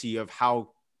legacy of how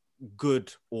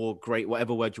good or great,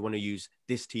 whatever word you want to use,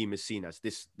 this team is seen as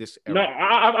this era? No,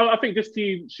 I think this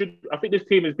team should. I think this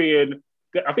team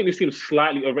is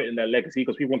slightly overrating their legacy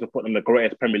because people want to put them the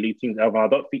greatest Premier League teams ever. I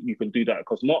don't think you can do that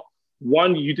because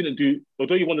you didn't do.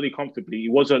 Although you won the league comfortably,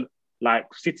 it wasn't like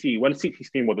City. When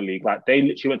City's team won the league, like they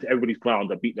literally went to everybody's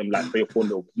ground and beat them like 3 or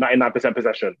 4-0, 99%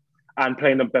 possession, and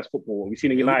playing the best football. We've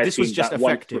seen a United. This was just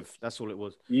effective. That's all it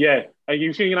was. Yeah, and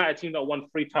you've seen a United team that won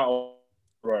 3 titles.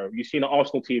 You've seen an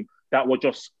Arsenal team that were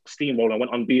just steamrolling and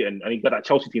went unbeaten, and you got that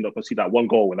Chelsea team that could see that 1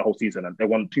 goal in the whole season, and they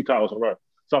won 2 titles in a row.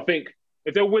 So I think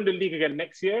if they win the league again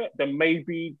next year, then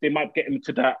maybe they might get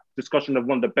into that discussion of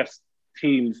one of the best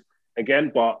teams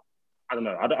again. But I don't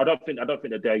know. I don't think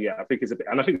they're there yet. I think it's a bit,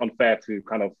 and I think it's unfair to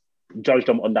kind of judge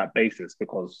them on that basis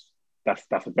because that's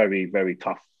a very, very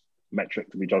tough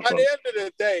metric to be judged on. At the end of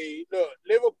the day, look,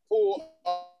 Liverpool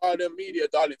are the media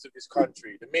darlings of this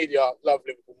country. The media love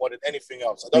Liverpool more than anything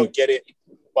else. I don't get it,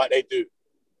 but they do.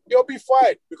 You'll be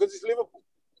fine because it's Liverpool.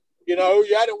 You know,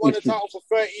 you hadn't won a title for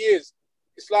 30 years.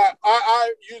 It's like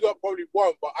you lot probably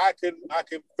won't, but I can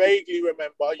vaguely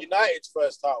remember United's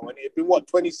first title and it had been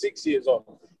 26 years on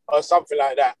or something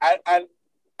like that, and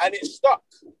it stuck.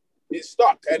 It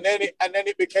stuck, and then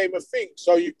it became a thing.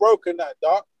 So you've broken that,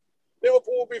 Doc.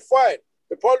 Liverpool will be fine.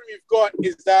 The problem you've got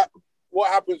is that what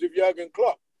happens with Jurgen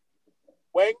Klopp.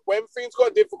 When things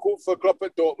got difficult for Klopp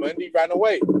at Dortmund, he ran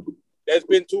away. There's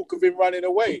been talk of him running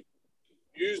away.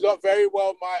 You lot very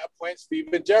well might appoint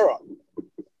Steven Gerrard.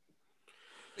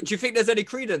 Do you think there's any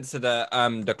credence to the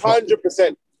Klopp?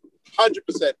 100%.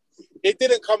 It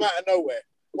didn't come out of nowhere.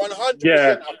 100%.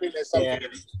 Yeah. I think there's something in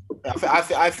it.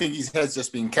 I think his head's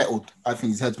just been kettled. I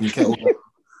think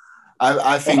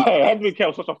Henry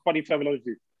Kell, such a funny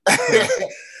terminology.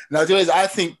 Now, I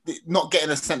think not getting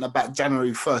a centre back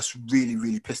January 1st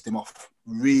really pissed him off.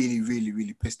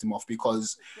 Really pissed him off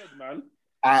because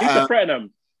he's a threat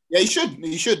him. Yeah, he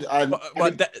should.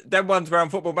 Then ones where on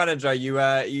Football Manager,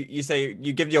 you say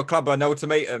you give your club an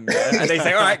ultimatum, and they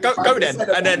say, "All right, go then,"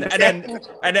 and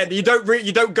then you don't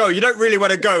go. You don't really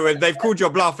want to go, and they've called your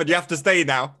bluff, and you have to stay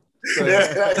now. So.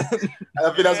 Yeah.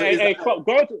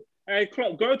 Hey,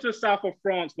 Klopp, go to the south of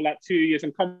France for like 2 years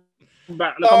and come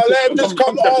back. Let him just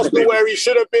come to Arsenal where he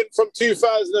should have been from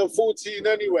 2014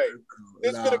 anyway.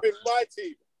 This could have been my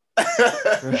team.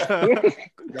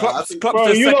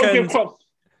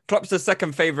 Klopp's the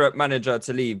second favourite manager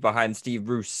to leave behind Steve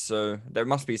Bruce, so there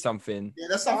must be something. Yeah,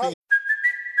 that's something.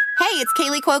 Hey, it's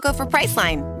Kaylee Cuoco for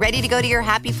Priceline. Ready to go to your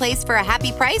happy place for a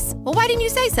happy price? Well, why didn't you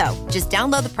say so? Just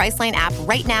download the Priceline app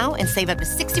right now and save up to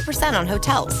 60% on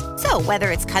hotels. So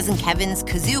whether it's Cousin Kevin's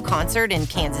Kazoo Concert in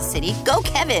Kansas City, go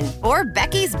Kevin, or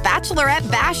Becky's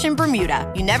Bachelorette Bash in Bermuda,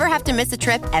 you never have to miss a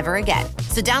trip ever again.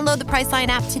 So download the Priceline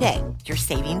app today. Your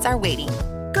savings are waiting.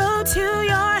 Go to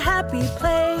your happy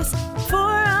place for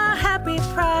a happy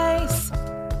price.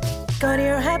 Go to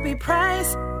your happy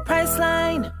price,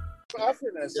 Priceline. I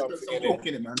think there's talk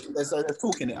in it, man. There's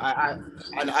talk in it. I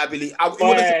believe.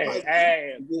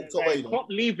 Klopp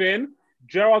leaving,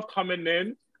 Gerrard coming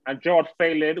in, and Gerrard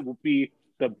failing will be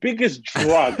the biggest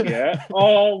drug. Yeah.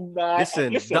 Oh man.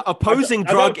 Listen, the opposing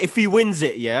drug. If he wins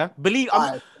it, yeah. Believe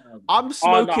I'm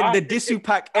smoking the Disu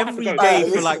pack every day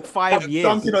for like 5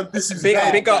 years.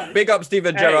 Big up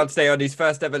Steven Gerrard stay on his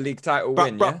first ever league title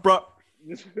win.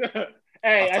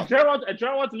 Hey, and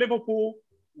Gerrard's Liverpool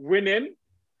winning.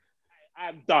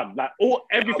 I'm done. Like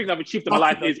everything I've achieved in my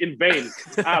life is in vain.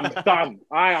 I'm done.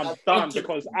 I am done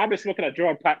because I've been smoking a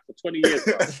Gerrard pack for 20 years.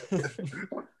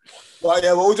 I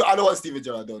don't want Steven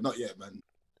Gerrard though. Not yet, man.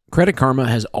 Credit Karma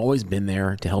has always been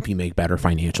there to help you make better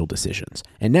financial decisions.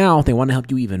 And now they want to help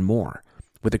you even more.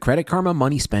 With the Credit Karma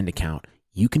Money Spend account,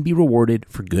 you can be rewarded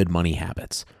for good money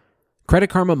habits. Credit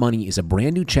Karma Money is a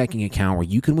brand new checking account where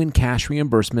you can win cash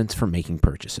reimbursements for making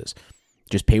purchases.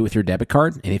 Just pay with your debit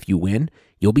card, and if you win,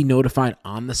 you'll be notified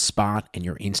on the spot, and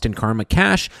your Instant Karma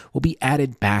cash will be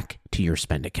added back to your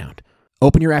spend account.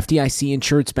 Open your FDIC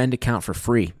insured spend account for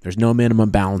free. There's no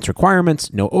minimum balance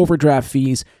requirements, no overdraft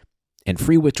fees, and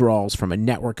free withdrawals from a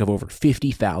network of over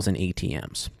 50,000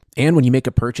 ATMs. And when you make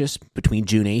a purchase between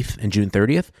June 8th and June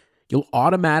 30th, you'll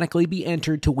automatically be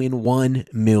entered to win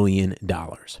 $1 million.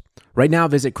 Right now,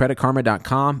 visit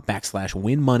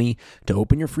creditkarma.com/winmoney to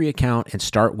open your free account and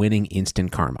start winning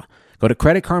instant karma. Go to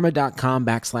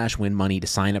creditkarma.com/winmoney to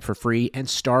sign up for free and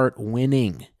start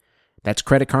winning. That's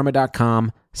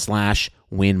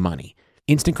creditkarma.com/winmoney.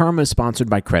 Instant Karma is sponsored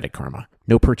by Credit Karma.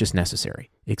 No purchase necessary.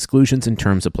 Exclusions and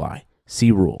terms apply. See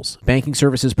rules. Banking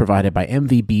services provided by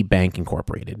MVB Bank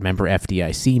Incorporated. Member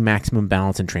FDIC. Maximum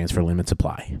balance and transfer limits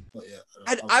apply.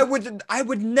 And I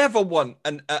would never want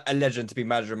a legend to be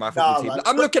manager of my football team. Man.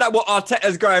 I'm looking at what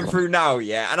Arteta's going through now,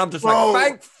 yeah, and I'm just like,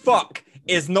 thank fuck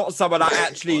is not someone I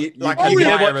actually like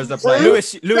admire as a player.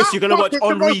 Lewis, you're gonna watch Henry.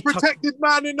 The most protected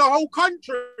man in the whole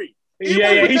country. He's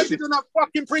protected than that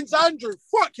fucking Prince Andrew.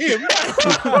 Fuck him.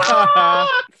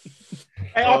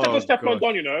 Hey, Arteta's Teflon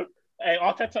Don, you know. Hey,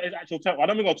 Arteta is actual Teflon. I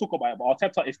don't think I'll talk about it, but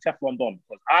Arteta is Teflon Don.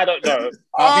 Because I don't know.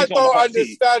 I don't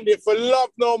understand it. For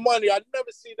love nor money, I've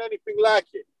never seen anything like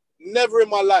it. Never in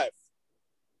my life.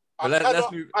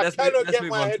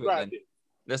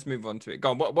 Let's move on to it.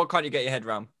 Go on. What can't you get your head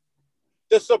around?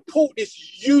 The support this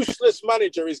useless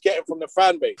manager is getting from the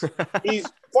fan base. He's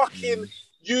fucking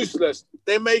useless.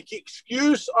 They make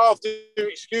excuse after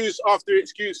excuse after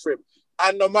excuse for him.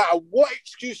 And no matter what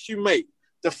excuse you make,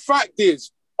 the fact is,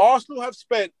 Arsenal have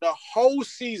spent the whole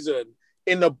season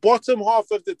in the bottom half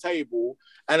of the table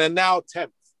and are now 10th.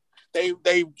 They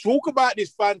talk about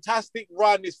this fantastic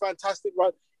run.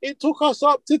 It took us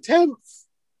up to 10th.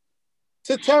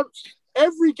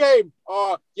 Every game.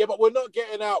 But we're not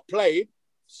getting outplayed.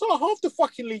 So half the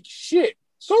fucking league shit.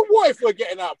 So what if we're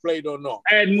getting outplayed or not?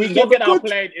 And we get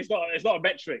outplayed. It's not a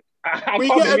metric. We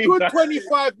get a good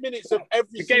 25 minutes of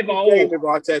every single game with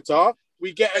Arteta.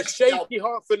 We get a shaky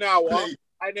half an hour.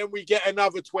 And then we get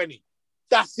another 20.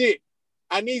 That's it.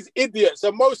 And these idiots,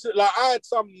 and most I had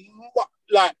some,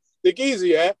 the geezer,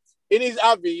 yeah, in his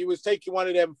Avi, he was taking one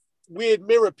of them weird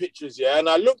mirror pictures, yeah, and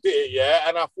I looked at it, yeah,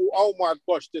 and I thought, oh my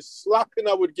gosh, the slapping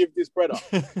I would give this brother.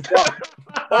 But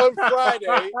on Friday,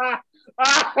 he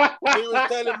was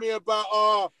telling me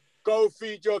about, go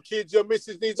feed your kids, your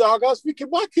missus needs a hug. I was thinking,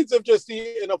 my kids have just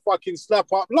eaten a fucking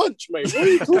slap-up lunch, mate. What are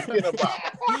you talking about?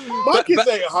 My kids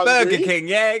ain't hungry. Burger King,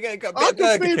 yeah. I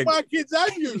can feed my kids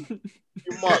and you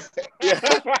mug. Yeah.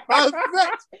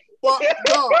 But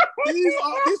no,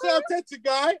 this Arteta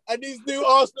guy and these new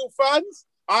Arsenal fans,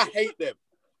 I hate them.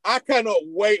 I cannot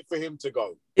wait for him to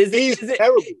go. He's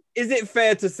terrible. Is it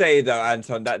fair to say, though,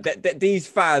 Anton, that these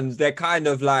fans, they're kind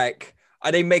of like,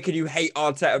 are they making you hate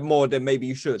Arteta more than maybe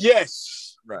you should?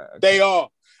 Yes, right. Okay. They are.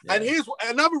 Yeah. And here's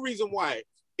another reason why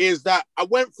is that I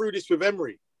went through this with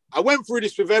Emery. I went through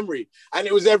this with Emery, and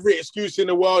it was every excuse in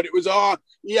the world. It was,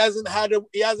 he hasn't had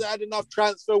enough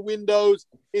transfer windows.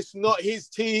 It's not his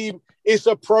team. It's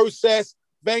a process.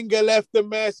 Wenger left a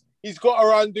mess. He's got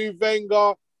to undo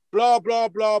Wenger. Blah, blah,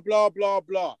 blah, blah, blah,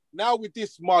 blah. Now with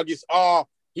this mug, it's,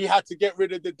 he had to get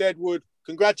rid of the deadwood.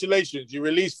 Congratulations. You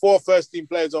released 4 first-team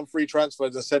players on free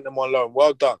transfers and sent them on loan.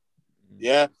 Well done.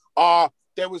 Yeah.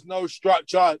 There was no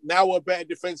structure. Now we're better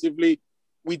defensively.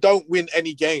 We don't win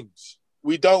any games. I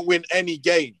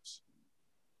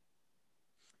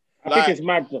think it's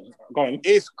mad. Go on.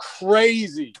 It's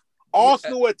crazy.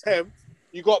 Arsenal are 10th.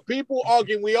 You got people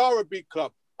arguing we are a big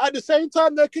club. At the same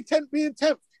time, they're content being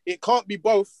 10th. It can't be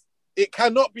both. It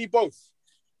cannot be both.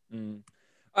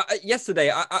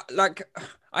 Yesterday,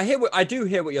 I do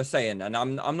hear what you're saying, and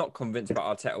I'm not convinced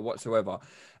about Arteta whatsoever.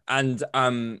 And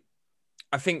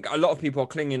I think a lot of people are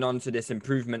clinging on to this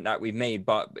improvement that we've made,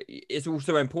 but it's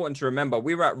also important to remember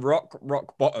we were at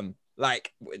rock bottom.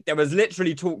 Like, there was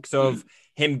literally talks of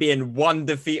him being 1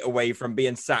 defeat away from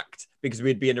being sacked because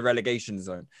we'd be in the relegation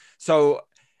zone. So,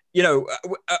 you know,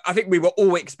 I think we were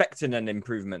all expecting an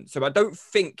improvement. So I don't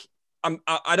think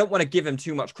I don't want to give him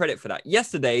too much credit for that.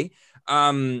 Yesterday,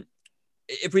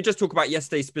 if we just talk about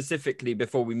yesterday specifically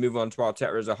before we move on to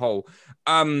Arteta as a whole,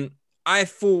 I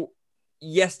thought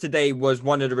yesterday was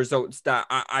one of the results that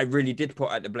I really did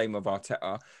put at the blame of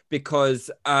Arteta, because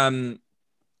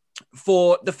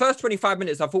for the first 25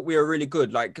 minutes, I thought we were really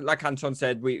good. Like Anton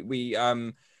said,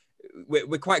 we're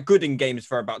quite good in games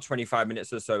for about 25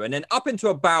 minutes or so. And then up into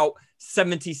about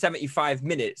 70, 75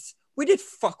 minutes, we did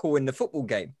fuck all in the football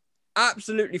game.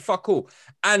 Absolutely fuck all.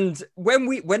 And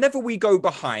whenever we go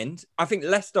behind, I think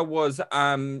Leicester was,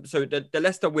 so the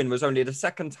Leicester win was only the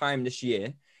second time this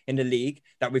year in the league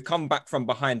that we've come back from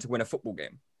behind to win a football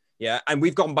game. Yeah. And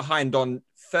we've gone behind on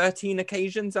 13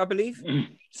 occasions, I believe.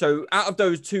 So out of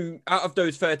those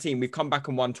 13, we've come back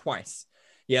and won twice.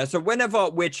 Yeah. So whenever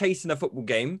we're chasing a football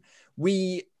game,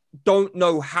 we don't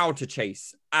know how to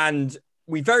chase. And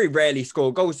we very rarely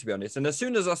score goals, to be honest. And as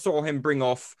soon as I saw him bring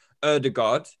off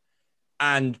Ødegaard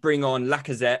and bring on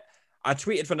Lacazette, I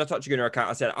tweeted from the Touch Gunner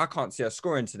account. I said, I can't see us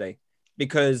scoring today,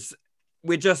 because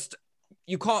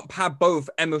you can't have both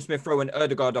Emil Smith-Rowe and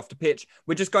Ødegaard off the pitch.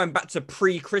 We're just going back to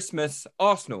pre-Christmas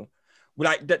Arsenal.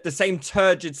 Like the same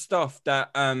turgid stuff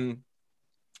that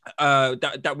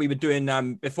we were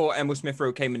doing before Emil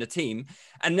Smith-Rowe came in the team.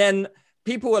 And then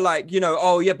people were like,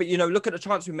 oh yeah, but look at the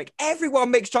chance we make.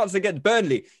 Everyone makes chances against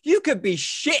Burnley. You could be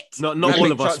shit. Not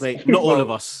all of us, mate. Not all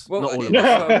of us. Well, not all of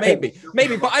us.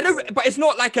 Maybe, but I don't. But it's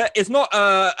not like it's not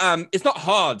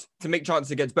hard to make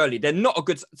chances against Burnley. They're not a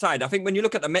good side. I think when you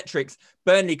look at the metrics,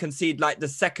 Burnley concede like the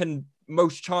second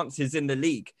most chances in the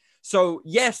league. So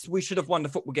yes, we should have won the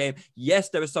football game. Yes,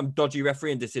 there were some dodgy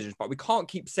refereeing decisions, but we can't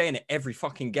keep saying it every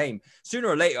fucking game. Sooner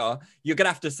or later, you're gonna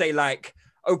have to say like,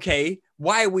 okay,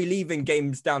 why are we leaving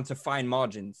games down to fine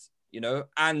margins?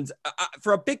 And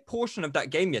for a big portion of that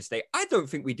game yesterday, I don't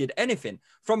think we did anything.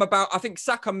 I think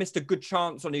Saka missed a good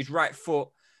chance on his right foot.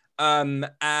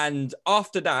 And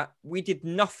after that, we did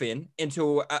nothing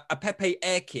until a Pepe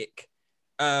air kick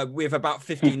with about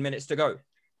 15 minutes to go.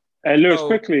 Hey, Lewis,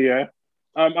 quickly, yeah.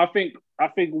 I think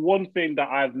one thing that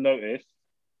I've noticed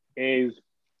is,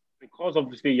 because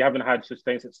obviously you haven't had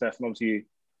sustained success, and obviously,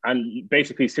 and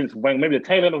basically since maybe the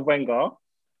tail end of Wenger,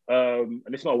 and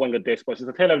it's not a Wenger diss, but since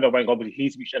the tail end of Wenger, obviously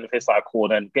he's reached the end of his cycle,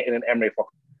 then getting an Emery for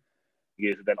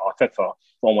years, and then Arteta for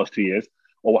almost 2 years,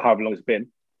 or however long it's been.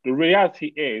 The reality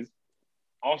is,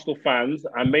 Arsenal fans,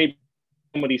 and maybe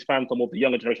some of these fans, some of the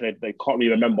younger generation, they can't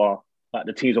really remember like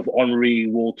the teams of Henry,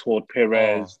 Waltord,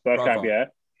 Perez, Bergkamp, yeah.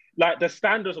 Like the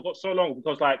standards have got so long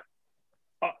because like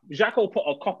Xhaka will put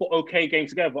a couple okay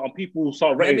games together and people will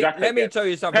start rating Xhaka. Let me tell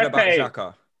you something about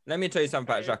Xhaka.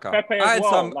 I had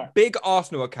some big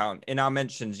Arsenal account in our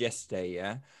mentions yesterday,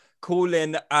 yeah,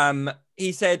 calling,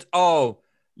 he said,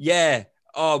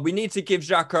 we need to give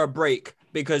Xhaka a break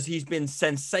because he's been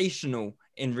sensational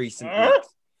in recent weeks.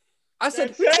 I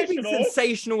said, who have you been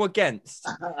sensational against?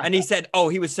 And he said,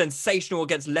 he was sensational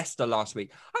against Leicester last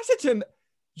week. I said to him,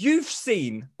 you've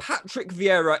seen Patrick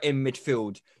Vieira in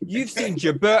midfield. You've seen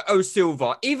Gilberto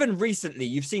Silva. Even recently,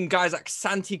 you've seen guys like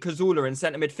Santi Cazorla in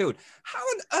centre midfield. How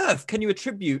on earth can you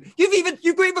attribute? You've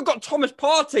even got Thomas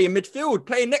Partey in midfield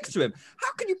playing next to him.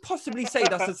 How can you possibly say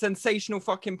that's a sensational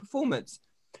fucking performance?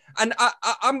 And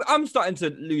I'm starting to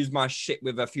lose my shit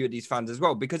with a few of these fans as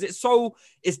well, because it's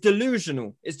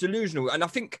delusional. It's delusional. And I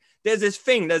think there's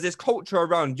this culture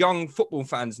around young football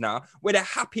fans now where they're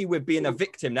happy with being a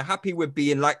victim. They're happy with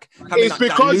being like, it's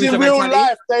because in real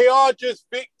life, they are just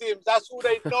victims. That's all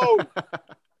they know.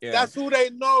 Yeah. That's all they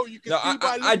know. You can see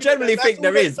by I generally think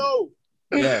there is.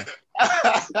 Yeah.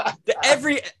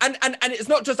 And it's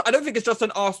not just, I don't think it's just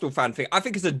an Arsenal fan thing. I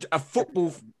think it's a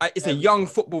football, it's a young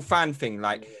football fan thing.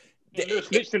 Like,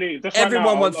 literally,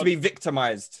 everyone wants to be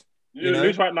victimized. You know,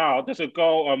 right now, there's a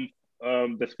girl,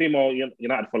 this female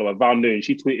United follower, Val Noon.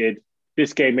 She tweeted,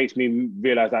 "This game makes me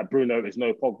realize that Bruno is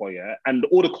no Pogba." Yeah, and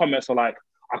all the comments are like,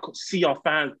 "I could see our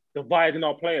fans dividing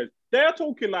our players." They're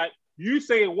talking like you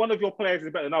saying one of your players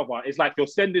is better than another. It's like you're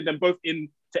sending them both in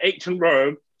to ancient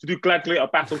Rome to do gladiator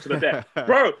battle to the death.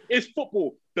 Bro, it's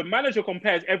football. The manager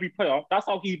compares every player. That's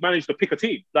how he managed to pick a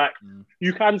team. Like,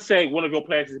 you can say one of your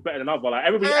players is better than another. Like,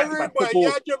 everybody acts like football.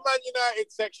 You had your Man United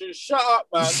section. Shut up,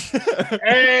 man.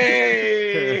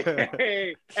 Hey,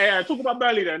 talk about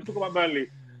Burnley then. Talk about Burnley.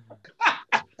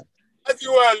 As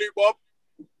you were, Luke Bob.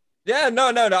 Yeah,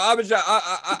 no. I was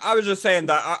just saying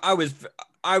that I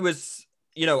was,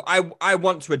 you know, I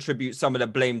want to attribute some of the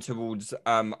blame towards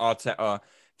Arteta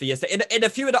for yesterday. In a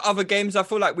few of the other games, I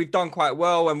feel like we've done quite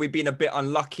well and we've been a bit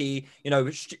unlucky, you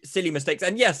know, silly mistakes.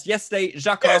 And yes, yesterday,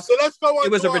 Xhaka, yeah, so let's go on.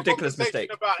 It was a ridiculous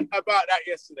mistake. About that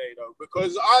yesterday, though,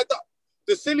 because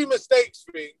the silly mistakes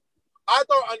thing, I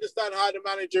don't understand how the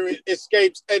manager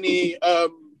escapes any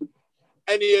of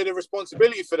the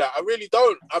responsibility for that. I really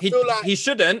don't. I feel like he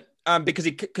shouldn't,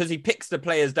 because he picks the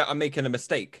players that are making a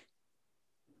mistake.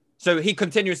 So he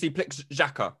continuously picks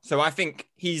Xhaka. So I think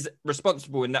he's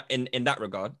responsible in that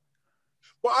regard.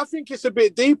 But I think it's a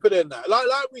bit deeper than that. Like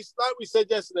we said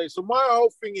yesterday. So my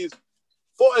whole thing is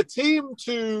for a team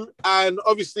to, and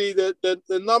obviously the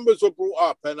numbers were brought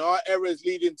up, and our errors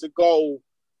leading to goal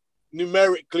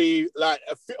numerically, like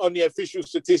on the official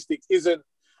statistics, isn't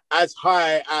as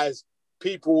high as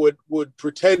people would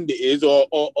pretend it is or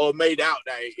made out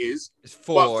that it is. It's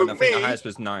 4, and I think the highest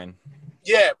was 9.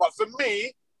 Yeah, but for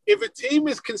me, if a team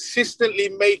is consistently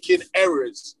making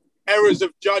errors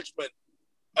of judgment,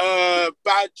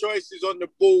 bad choices on the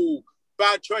ball,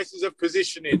 bad choices of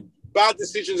positioning, bad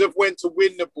decisions of when to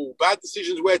win the ball, bad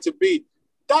decisions where to be,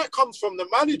 that comes from the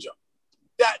manager.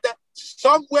 That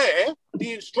somewhere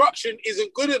the instruction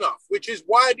isn't good enough, which is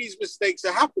why these mistakes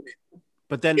are happening.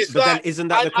 But then isn't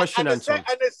that the question, Anton?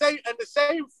 And the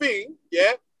same thing,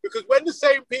 yeah, because when the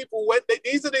same people,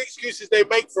 these are the excuses they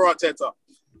make for Arteta.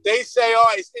 They say,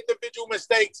 it's individual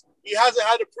mistakes. He hasn't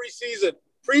had a pre-season.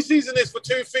 Pre-season is for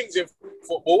 2 things in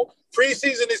football.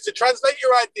 Pre-season is to translate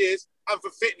your ideas and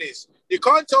for fitness. You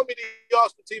can't tell me the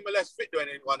Arsenal team are less fit than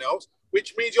anyone else,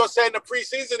 which means you're saying the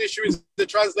pre-season issue is the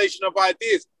translation of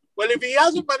ideas. Well, if he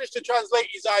hasn't managed to translate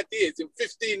his ideas in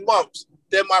 15 months,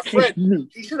 then, my friend,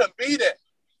 he shouldn't be there.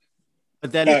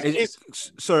 But then,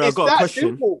 sorry, I've got a question.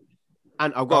 Simple.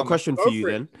 And I've got a question for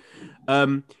you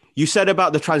then. You said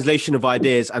about the translation of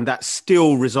ideas and that's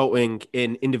still resulting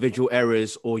in individual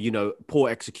errors or, you know, poor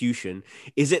execution.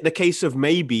 Is it the case of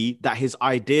maybe that his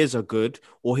ideas are good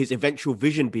or his eventual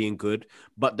vision being good,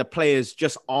 but the players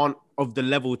just aren't of the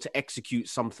level to execute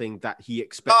something that he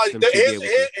expects them to be able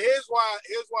to? Here's why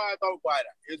I don't buy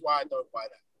that.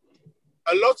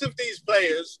 A lot of these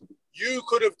players, you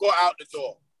could have got out the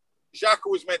door. Xhaka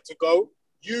was meant to go.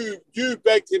 You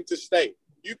begged him to stay.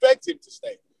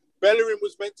 Bellerin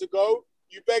was meant to go.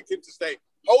 You begged him to stay.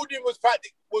 Holding was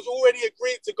already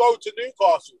agreed to go to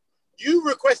Newcastle. You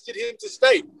requested him to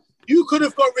stay. You could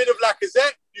have got rid of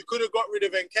Lacazette. You could have got rid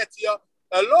of Nketiah.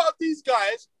 A lot of these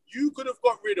guys you could have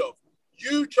got rid of.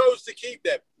 You chose to keep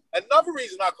them. Another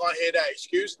reason I can't hear that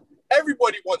excuse,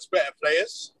 everybody wants better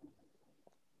players.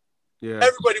 Yeah.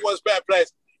 Everybody wants better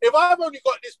players. If I've only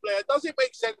got this player, does it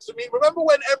make sense to me? Remember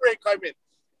when Emre came in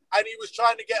and he was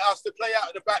trying to get us to play out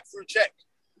of the back through check?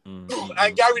 Mm-hmm.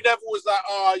 And Gary Neville was like,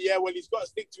 he's got to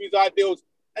stick to his ideals.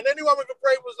 And anyone with a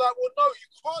brain was like, well, no, you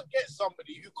can't get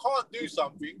somebody who can't do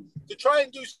something to try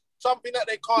and do something that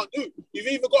they can't do. You've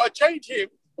either got to change him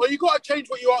or you've got to change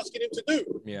what you're asking him to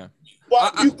do. Yeah.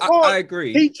 But you can't I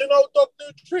agree. teach an old dog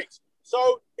new tricks.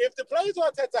 So if the players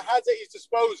Arteta has at his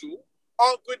disposal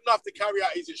aren't good enough to carry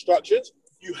out his instructions,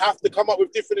 you have to come up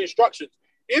with different instructions.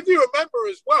 If you remember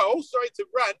as well, sorry to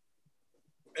rant,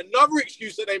 another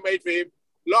excuse that they made for him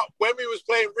when we was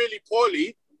playing really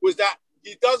poorly was that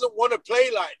he doesn't want to play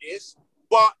like this,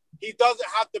 but he doesn't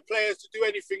have the players to do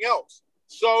anything else.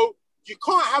 So you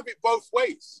can't have it both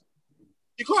ways.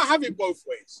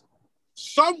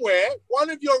 Somewhere,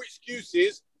 one of your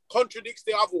excuses contradicts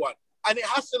the other one. And it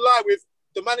has to lie with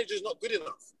the manager's not good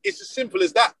enough. It's as simple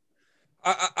as that.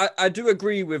 I do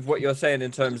agree with what you're saying in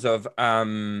terms of,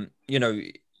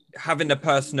 having the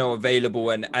personnel available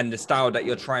and the style that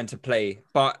you're trying to play.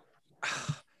 But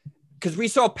because we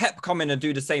saw Pep come in and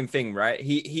do the same thing, right?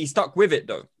 He stuck with it,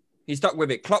 though. He stuck with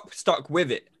it. Klopp stuck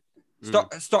with it.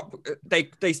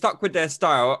 They stuck with their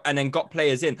style and then got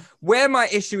players in. Where my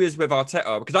issue is with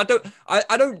Arteta, because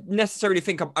I don't necessarily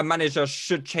think a manager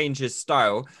should change his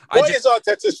style. What is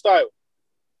Arteta's style?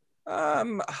 I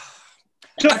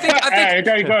think.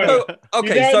 There you go. So,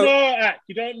 okay,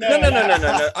 You don't know.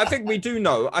 No. I think we do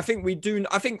know. I think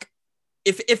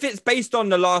if it's based on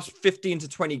the last 15 to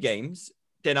 20 games,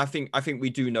 then I think we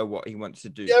do know what he wants to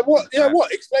do. Yeah, what? Yeah,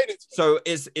 what? Explain it to me. So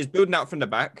is building out from the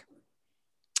back.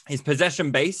 Is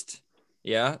possession based.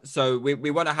 Yeah. So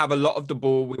we want to have a lot of the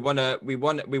ball. We want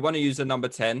to use the number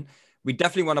 10. We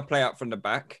definitely want to play out from the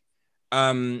back.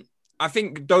 I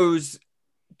think those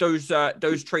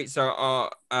traits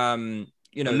are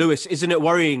Lewis, isn't it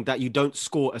worrying that you don't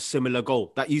score a similar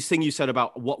goal? That thing you said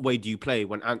about what way do you play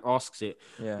when Ant asks it.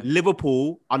 Yeah.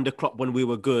 Liverpool under Klopp when we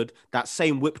were good, that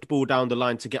same whipped ball down the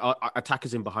line to get our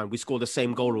attackers in behind. We score the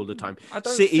same goal all the time.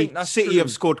 City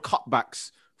have scored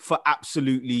cutbacks for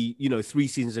absolutely, 3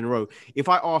 seasons in a row. If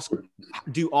I ask,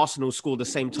 do Arsenal score the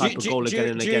same type of goal again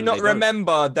and again? Do you not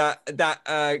remember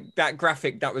that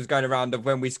graphic that was going around of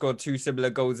when we scored 2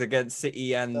 similar goals against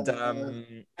City and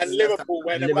Liverpool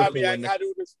when Aubameyang had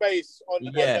all the space on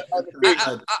the pitch?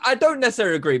 I don't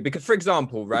necessarily agree because, for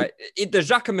example, right, the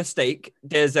Xhaka mistake,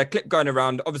 there's a clip going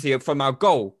around, obviously, from our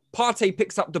goal. Partey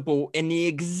picks up the ball in the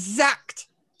exact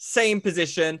same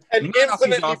position. An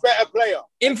infinitely better player.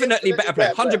 Infinitely better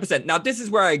player, 100%. Now, this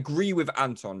is where I agree with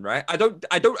Anton, right? I don't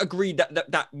agree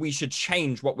that we should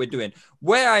change what we're doing.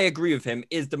 Where I agree with him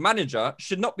is the manager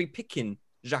should not be picking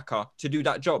Xhaka to do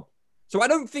that job. So I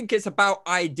don't think it's about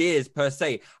ideas per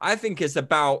se. I think it's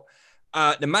about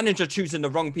the manager choosing the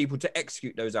wrong people to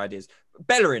execute those ideas.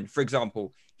 Bellerin, for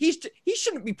example, he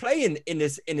shouldn't be playing in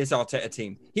this Arteta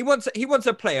team. He wants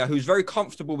a player who's very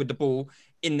comfortable with the ball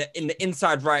in the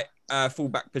inside right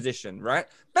fullback position, right?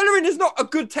 Bellerin is not a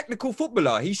good technical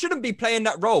footballer. He shouldn't be playing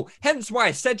that role. Hence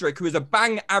why Cedric, who is a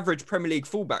bang average Premier League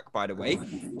fullback, by the way,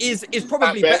 is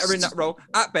probably better in that role.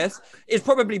 At best, is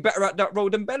probably better at that role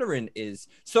than Bellerin is.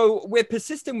 So we're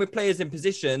persisting with players in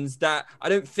positions that I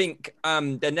don't think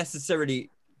they're necessarily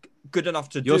good enough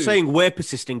to do. You're saying we're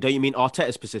persisting, don't you mean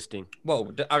Arteta's persisting?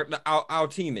 Well, our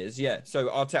team is, yeah. So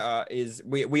Arteta is,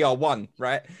 we are one,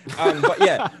 right? But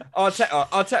yeah,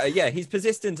 Arteta, yeah, he's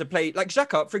persisting to play. Like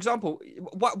Xhaka, for example,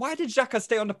 why did Xhaka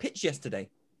stay on the pitch yesterday?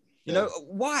 You know,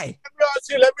 why?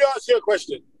 Let me ask you a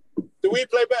question. Do we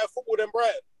play better football than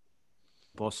Brighton?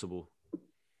 Possible.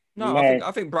 No.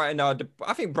 I think Brighton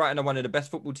are one of the best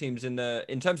football teams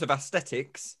in terms of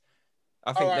aesthetics.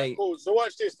 I think cool. So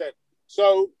watch this then.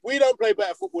 So we don't play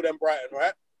better football than Brighton,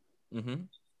 right? Mm-hmm.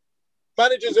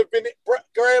 Managers have been...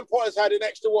 Graham Potter's had an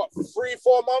extra,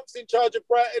 3-4 months in charge of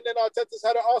Brighton than Arteta's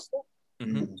had at Arsenal?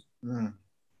 Mm-hmm. Mm.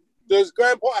 Does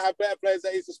Graham Potter have better players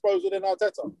at his disposal than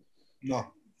Arteta? No,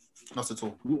 not at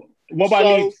all. What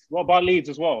about Leeds? What about Leeds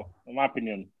as well, in my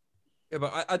opinion? Yeah,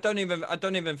 but I don't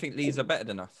even think Leeds are better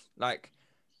than us. Like...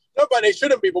 No, but they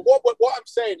shouldn't be. But what I'm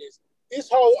saying is, this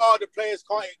whole, the players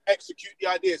can't execute the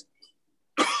ideas.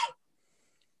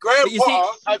 Graham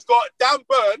Potter has got Dan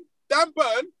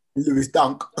Burn, Lewis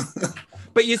Dunk.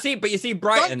 but you see,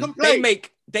 Brighton,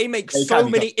 they make so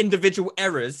many individual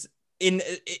errors in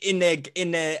their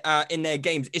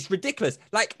games. It's ridiculous.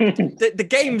 Like the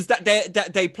games that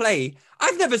they play,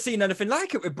 I've never seen anything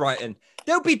like it with Brighton.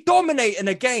 They'll be dominating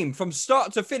a game from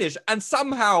start to finish and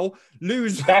somehow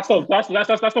lose. That's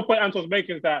the point Anton's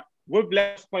making, is that with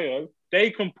less players, they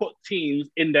can put teams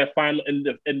in their final in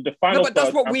the final. No, but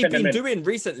that's what we've been doing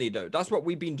recently, though. That's what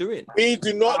we've been doing. We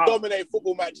do not dominate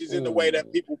football matches in the way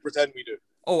that people pretend we do.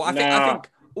 Oh, I think.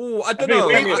 Oh, I don't know.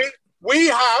 We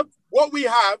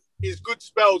have is good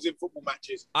spells in football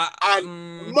matches,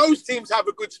 and most teams have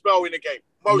a good spell in a game.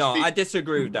 I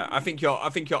disagree with that. I think you're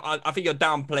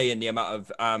downplaying the amount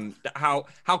of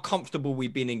how comfortable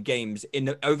we've been in games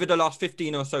over the last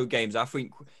 15 or so games. I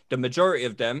think the majority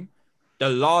of them. The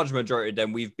large majority of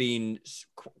them, we've been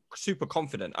super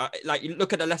confident. Like, you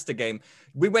look at the Leicester game.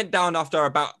 We went down after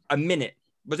about a minute.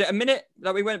 Was it a minute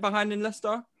that we went behind in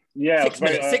Leicester? Yeah. 6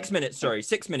 minutes.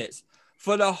 6 minutes.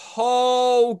 For the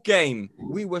whole game,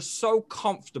 we were so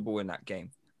comfortable in that game.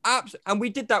 And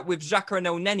we did that with Xhaka and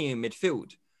Elneny in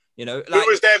midfield. You know, who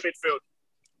was their midfield?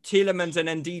 Tielemans and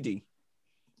Ndidi.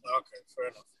 Okay, fair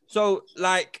enough. So,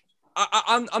 like...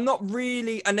 I'm not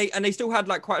really, and they still had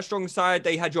like quite a strong side.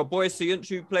 They had your boy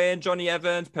Soyuncu playing, Johnny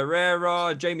Evans,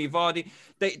 Pereira, Jamie Vardy.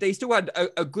 They still had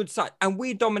a good side, and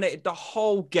we dominated the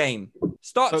whole game,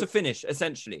 start to finish,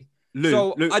 essentially.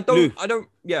 Lou, I don't.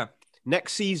 Yeah.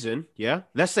 next season, yeah.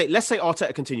 Let's say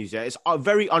Arteta continues. Yeah, it's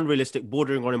very unrealistic,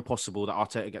 bordering on impossible that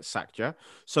Arteta gets sacked. Yeah.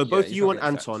 So both you and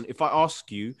Anton, if I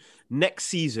ask you next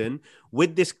season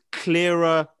with this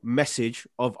clearer message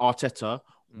of Arteta,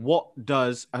 what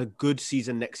does a good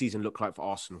season next season look like for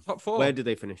Arsenal? Top 4. Where do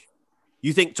they finish?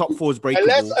 You think top 4 is breakable?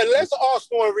 Unless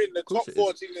Arsenal are in the top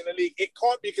 4 teams in the league, it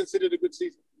can't be considered a good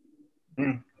season.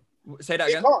 Say that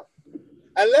again. It can't.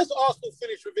 Unless Arsenal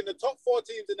finish within the top 4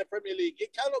 teams in the Premier League,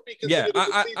 it cannot be considered a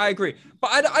good season. I agree.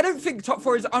 But I don't think top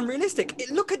 4 is unrealistic.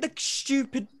 Look at the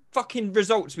stupid fucking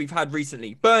results we've had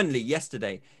recently. Burnley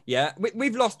yesterday. Yeah.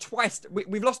 We've lost twice.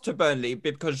 We've lost to Burnley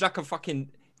because Xhaka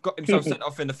fucking got himself sent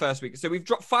off in the first week. So we've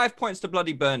dropped 5 points to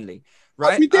bloody Burnley.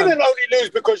 Right? We didn't only lose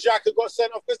because Xhaka got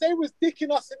sent off because they was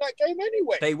dicking us in that game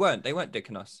anyway. They weren't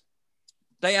dicking us.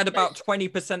 They had about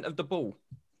 20% of the ball.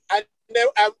 And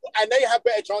they had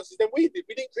better chances than we did.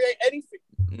 We didn't create anything.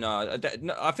 No,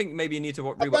 I think maybe you need to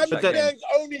rewatch that game. Aubameyang's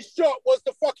only shot was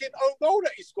the fucking own goal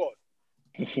that he scored.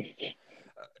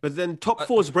 But then top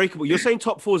 4 is breakable. You're saying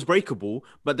top 4 is breakable,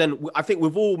 but then I think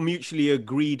we've all mutually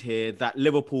agreed here that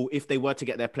Liverpool, if they were to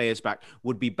get their players back,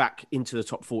 would be back into the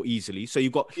top 4 easily. So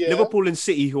you've got Liverpool and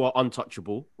City who are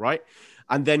untouchable, right?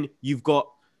 And then you've got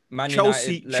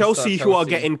Chelsea who are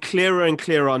getting clearer and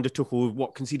clearer under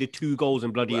Tuchel, conceded 2 goals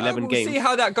in bloody 11 games. We'll see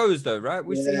how that goes, though, right?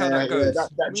 We'll see how that goes.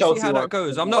 We'll see how that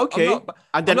goes. I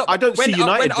don't see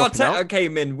United when Arteta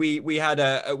came in, we had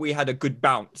a good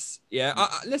bounce. Yeah,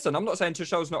 listen, I'm not saying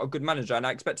Tuchel's not a good manager, and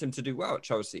I expect him to do well at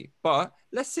Chelsea, but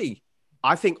let's see.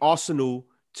 I think Arsenal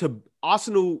to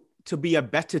be a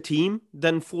better team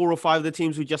than 4 or 5 of the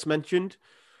teams we just mentioned,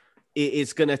 it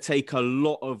is going to take a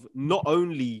lot of not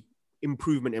only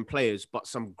improvement in players, but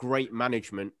some great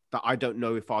management that I don't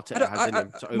know if Arteta has in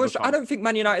him to overcome. I don't think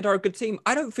Man United are a good team.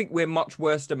 I don't think we're much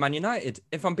worse than Man United,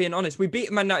 if I'm being honest. We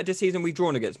beat Man United this season. We've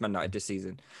drawn against Man United this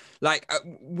season. Like,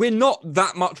 we're not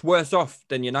that much worse off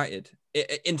than United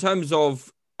in terms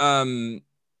of...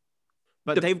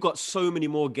 But they've got so many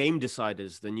more game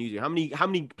deciders than you do. How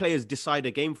many players decide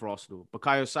a game for Arsenal?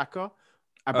 Bukayo Saka?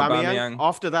 Aubameyang.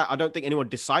 After that, I don't think anyone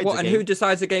decides a game. Who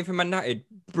decides the game for Man United?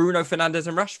 Bruno Fernandes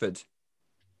and Rashford.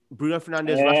 Bruno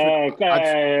Fernandes,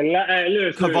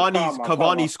 Rashford.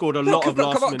 Cavani scored a lot of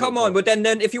last minute. Come on, but then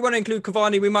if you want to include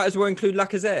Cavani, we might as well include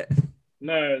Lacazette.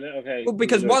 No, okay. Well,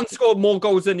 because one scored more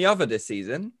goals than the other this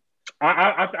season.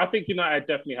 I think United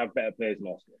definitely have better players than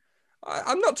Arsenal.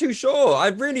 I'm not too sure. I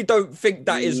really don't think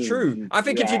that is true. I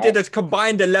think if you did a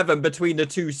combined 11 between the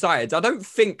two sides, I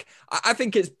think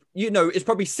it's, it's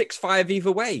probably 6-5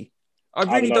 either way. I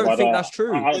really don't think that's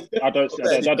true. I don't.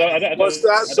 What's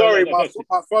that? Sorry, my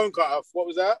phone cut off. What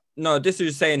was that? No, this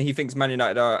is saying he thinks Man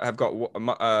United have got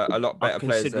a lot better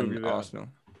players than Arsenal.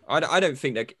 I don't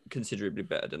think they're considerably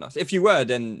better than us. If you were,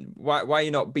 then why are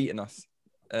you not beating us?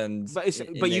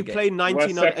 But you play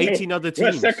 18 other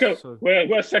teams.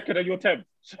 We're second and you're 10th.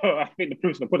 So I think the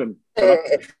proof's in the pudding.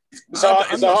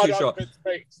 I'm not too sure.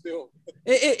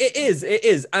 It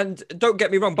is. And don't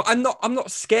get me wrong, but I'm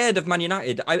not scared of Man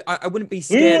United. I wouldn't be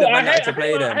scared of Man United to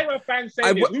play them.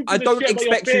 I don't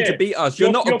expect you to beat us.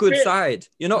 You're not a good side.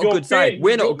 You're not a good side.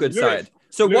 We're not a good side.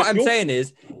 So what I'm saying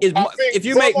is if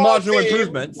you make marginal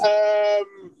improvements,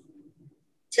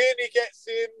 Tierney gets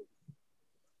in.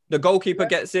 The goalkeeper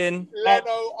gets in.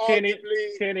 Leno, Tierney,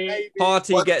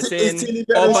 Partey gets in.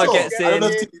 Oba gets in.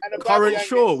 Current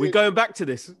Shaw. We're going back to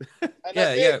this.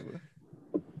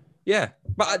 Yeah.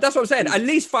 But that's what I'm saying. At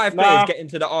least 5 players get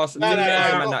into the Arsenal.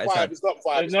 It's not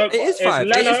 5. It is 5.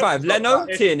 It is 5. Leno,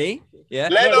 Tierney. Yeah.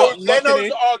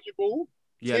 Leno's arguable.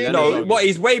 Yeah. No,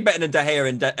 he's way better than De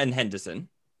Gea and Henderson.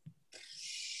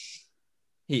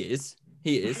 He is.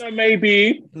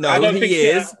 Maybe. No, he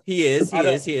is. Tierney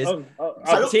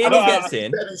gets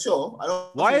in.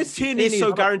 Why is Tierney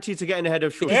so guaranteed to get in ahead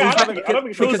of Shaw?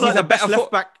 Because he's a better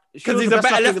left back. Because he's a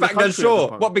better left back than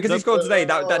Shaw. What? Because he scored today.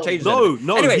 That changes.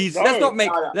 No. Anyway,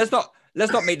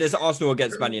 let's not make this Arsenal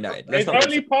against Man United. It's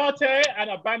only Partey and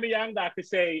Aubameyang that I could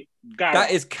say.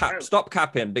 That is cap. Stop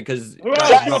capping because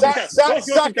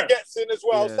Saka gets in as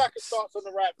well. Saka starts on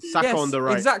the right. Saka on the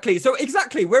right. Exactly. So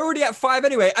we're already at 5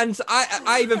 anyway, and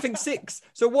I even think 6.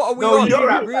 So what are we on? You're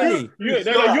at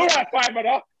 5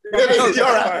 enough.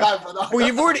 Well,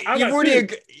 you've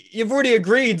already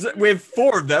agreed with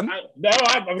 4 of them.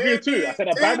 I've agreed 2. I said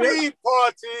Aubameyang,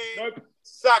 Partey,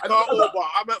 Saka, Oba.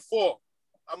 I'm at 4.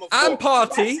 And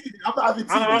Partey.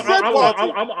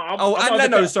 And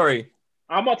Leno. Sorry.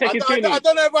 I'm not taking Tierney. I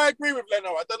don't know if I agree with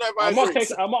Leno. I'm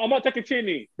not taking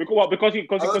Tierney because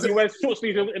he wears short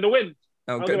sleeves in the wind.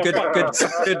 Oh, good banter.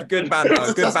 Good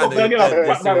banter.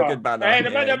 Good banter. Hey, the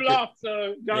man them laughed.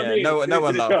 So no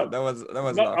one laughed. No one's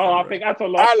laughing. Oh, I think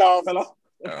Anton laughed. I laughed.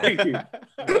 Thank you.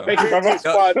 Thank you,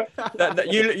 brother.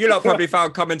 You lot probably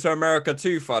found Coming to America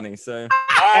too funny. So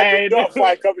I did not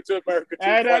find Coming to America too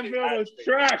that funny. film was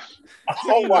trash.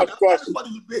 Oh my gosh.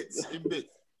 Funny in bits.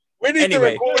 We need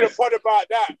Anyway. to record a pod about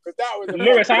that because that was.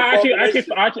 Lewis, I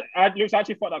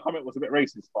actually thought that comment was a bit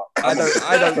racist, but I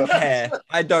don't care.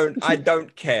 I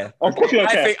don't care. Of course you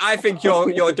don't care. I think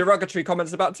your derogatory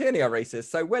comments about Tierney are racist.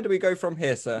 So where do we go from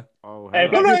here, sir? Oh, Hey,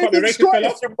 hello. but you got the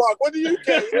racist fella. Mark. What do you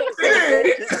care?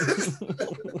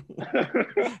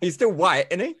 He's still white,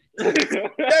 isn't he? Yeah,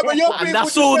 but your And people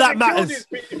that's just all went that and killed matters.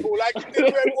 these people like you did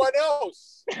to everyone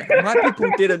else. My people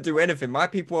didn't do anything. My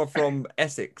people are from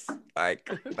Essex. Like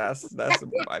that's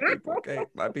my people. Okay,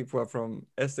 my people are from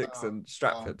Essex and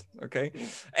Stratford. Okay.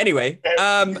 Anyway,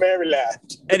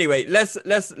 Maryland. Anyway,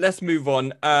 let's move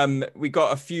on. We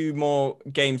got a few more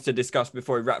games to discuss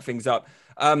before we wrap things up.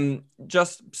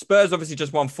 Just Spurs obviously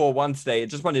just won 4-1 today. I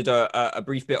just wanted a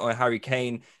brief bit on Harry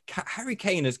Kane. Harry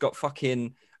Kane has got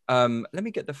fucking let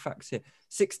me get the facts here.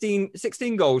 16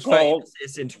 goals, 30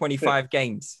 assists in 25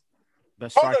 games.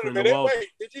 Best Hold striker on a in the minute. world. Wait,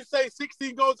 did you say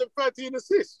 16 goals and 13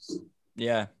 assists?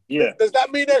 Yeah. Does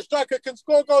that mean that striker can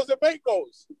score goals and make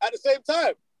goals at the same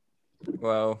time?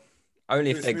 Well, only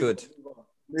if they're good.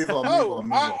 Move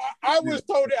on. I was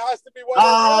told it has to be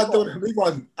one. Don't move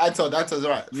on. Anton's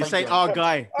right. This ain't our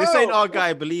guy. This ain't our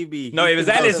guy, believe me. No, it was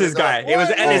Ellis's guy. It was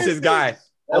Ellis's guy.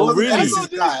 Oh, really? I'm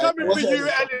not just coming for you,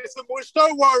 Ellis and Bush.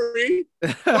 Don't worry.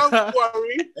 Don't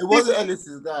worry. It wasn't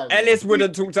Ellis's guy. Ellis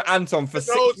wouldn't talk to Anton for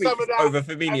 6 weeks over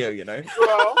Firmino, you know.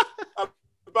 Well,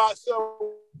 about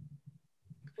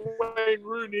Wayne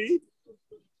Rooney.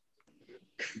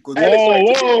 Whoa.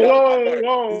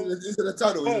 He's in the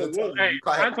tunnel. Hey,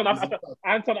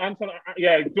 Anton,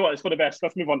 yeah, do it. It's for the best.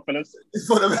 Let's move on, fellas. It's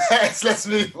for the best. Let's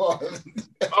move on.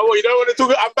 Oh, well, you don't want to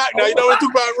talk. I'm back now. You don't want to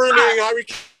talk about Rooney and Harry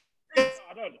Kane.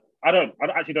 I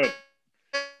actually don't.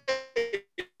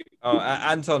 Oh,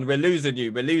 Anton, we're losing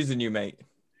you, mate.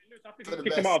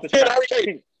 Kick him out of the Yeah, chat. Harry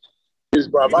Kane.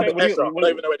 Bro, I'm I don't even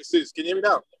know where this is. Can you hear me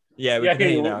now? Yeah, we can hear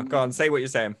you now. Go on, say what you're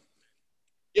saying.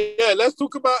 Yeah, let's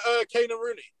talk about Kane and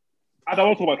Rooney. I don't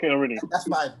want to talk about Kane and Rooney. That's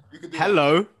fine. You can do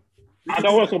Hello. I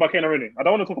don't want to talk about Kane and Rooney. I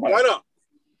don't want to talk about Why it. not?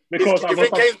 Because you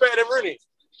think Kane's better than Rooney?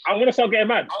 I'm going to start getting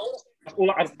mad.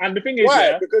 And the thing is, Why?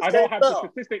 yeah, Because I don't Kane's have better. the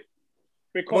statistic.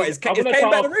 Because What, is Kane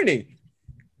better than Rooney?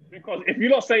 Because if you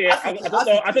not say it, I don't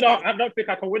know. I don't think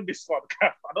I can win this one.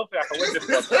 I don't think I can win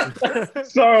this one.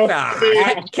 So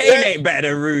Kane ain't better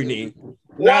than Rooney.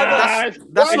 That's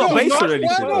not based on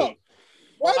anything.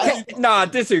 Why not? Nah,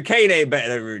 Disu, Kane ain't better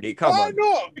than Rooney. Come Why on.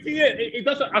 not? Yeah, it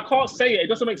doesn't. I can't say it. It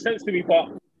doesn't make sense to me. But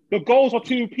the goals are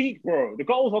too peak, bro. The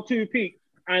goals are too peak.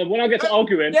 And when I get to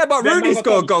arguing, Yeah, but then Rooney man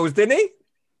scored goals, didn't he?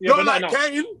 Yeah, but Not like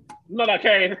Kane. Not like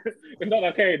Kane. Not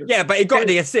like Kane. Yeah, but he got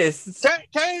the assists.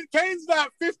 Kane's like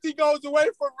 50 goals away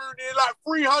from Rooney and like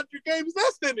 300 games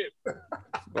less than him.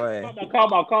 Boy.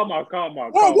 Calm on.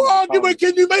 What argument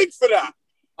can you make for that?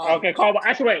 Okay, calm on.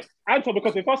 Actually, wait, Anton,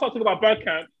 because if I start talking about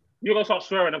Bergkamp, you're going to start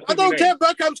swearing. I don't care.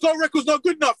 Bergkamp's got records not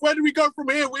good enough. Where do we go from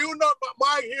here? We all know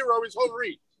my hero is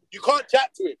Henry. You can't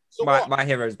chat to him. So My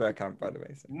hero is Bergkamp, by the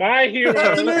way. So. My hero.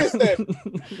 Chat to Lewis then.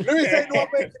 Lewis ain't the one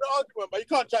making the argument, but you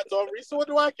can't chat to Henry. So what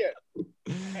do I care?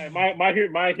 My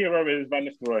hero is Van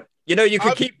Nistelrooy. You know, you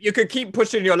could keep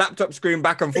pushing your laptop screen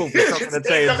back and forth. It's not going to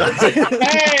change.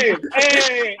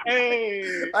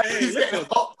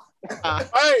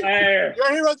 Hey,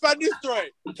 your hero's Van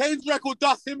Nistelrooy. Kane's record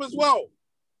dusts him as well.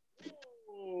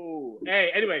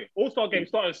 Hey, anyway, All-Star game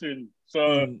starting soon.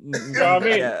 So, you know what I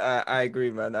mean? Yeah, I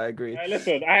agree, man. I agree. Hey,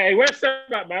 listen, where's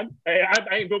Sam, man? Hey,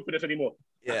 I ain't built for this anymore.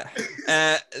 Yeah.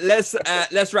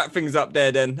 Let's wrap things up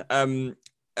there then.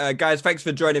 Guys, thanks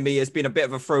for joining me. It's been a bit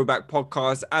of a throwback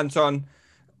podcast. Anton,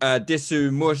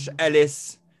 Disu, Mush,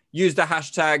 Ellis, use the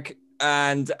hashtag,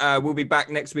 and we'll be back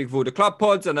next week with all the club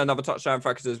pods and another touchdown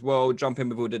fracas as well. Jump in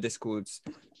with all the Discords.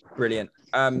 Brilliant.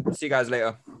 See you guys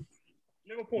later.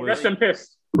 Liverpool, rest in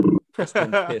peace. Rest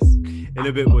in peace. In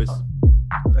a bit, boys.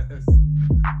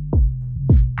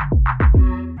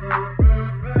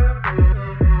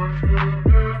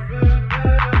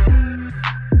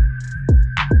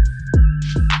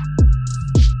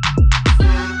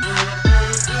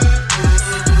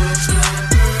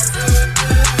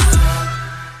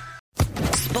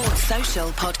 Sports Social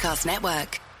Podcast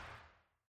Network.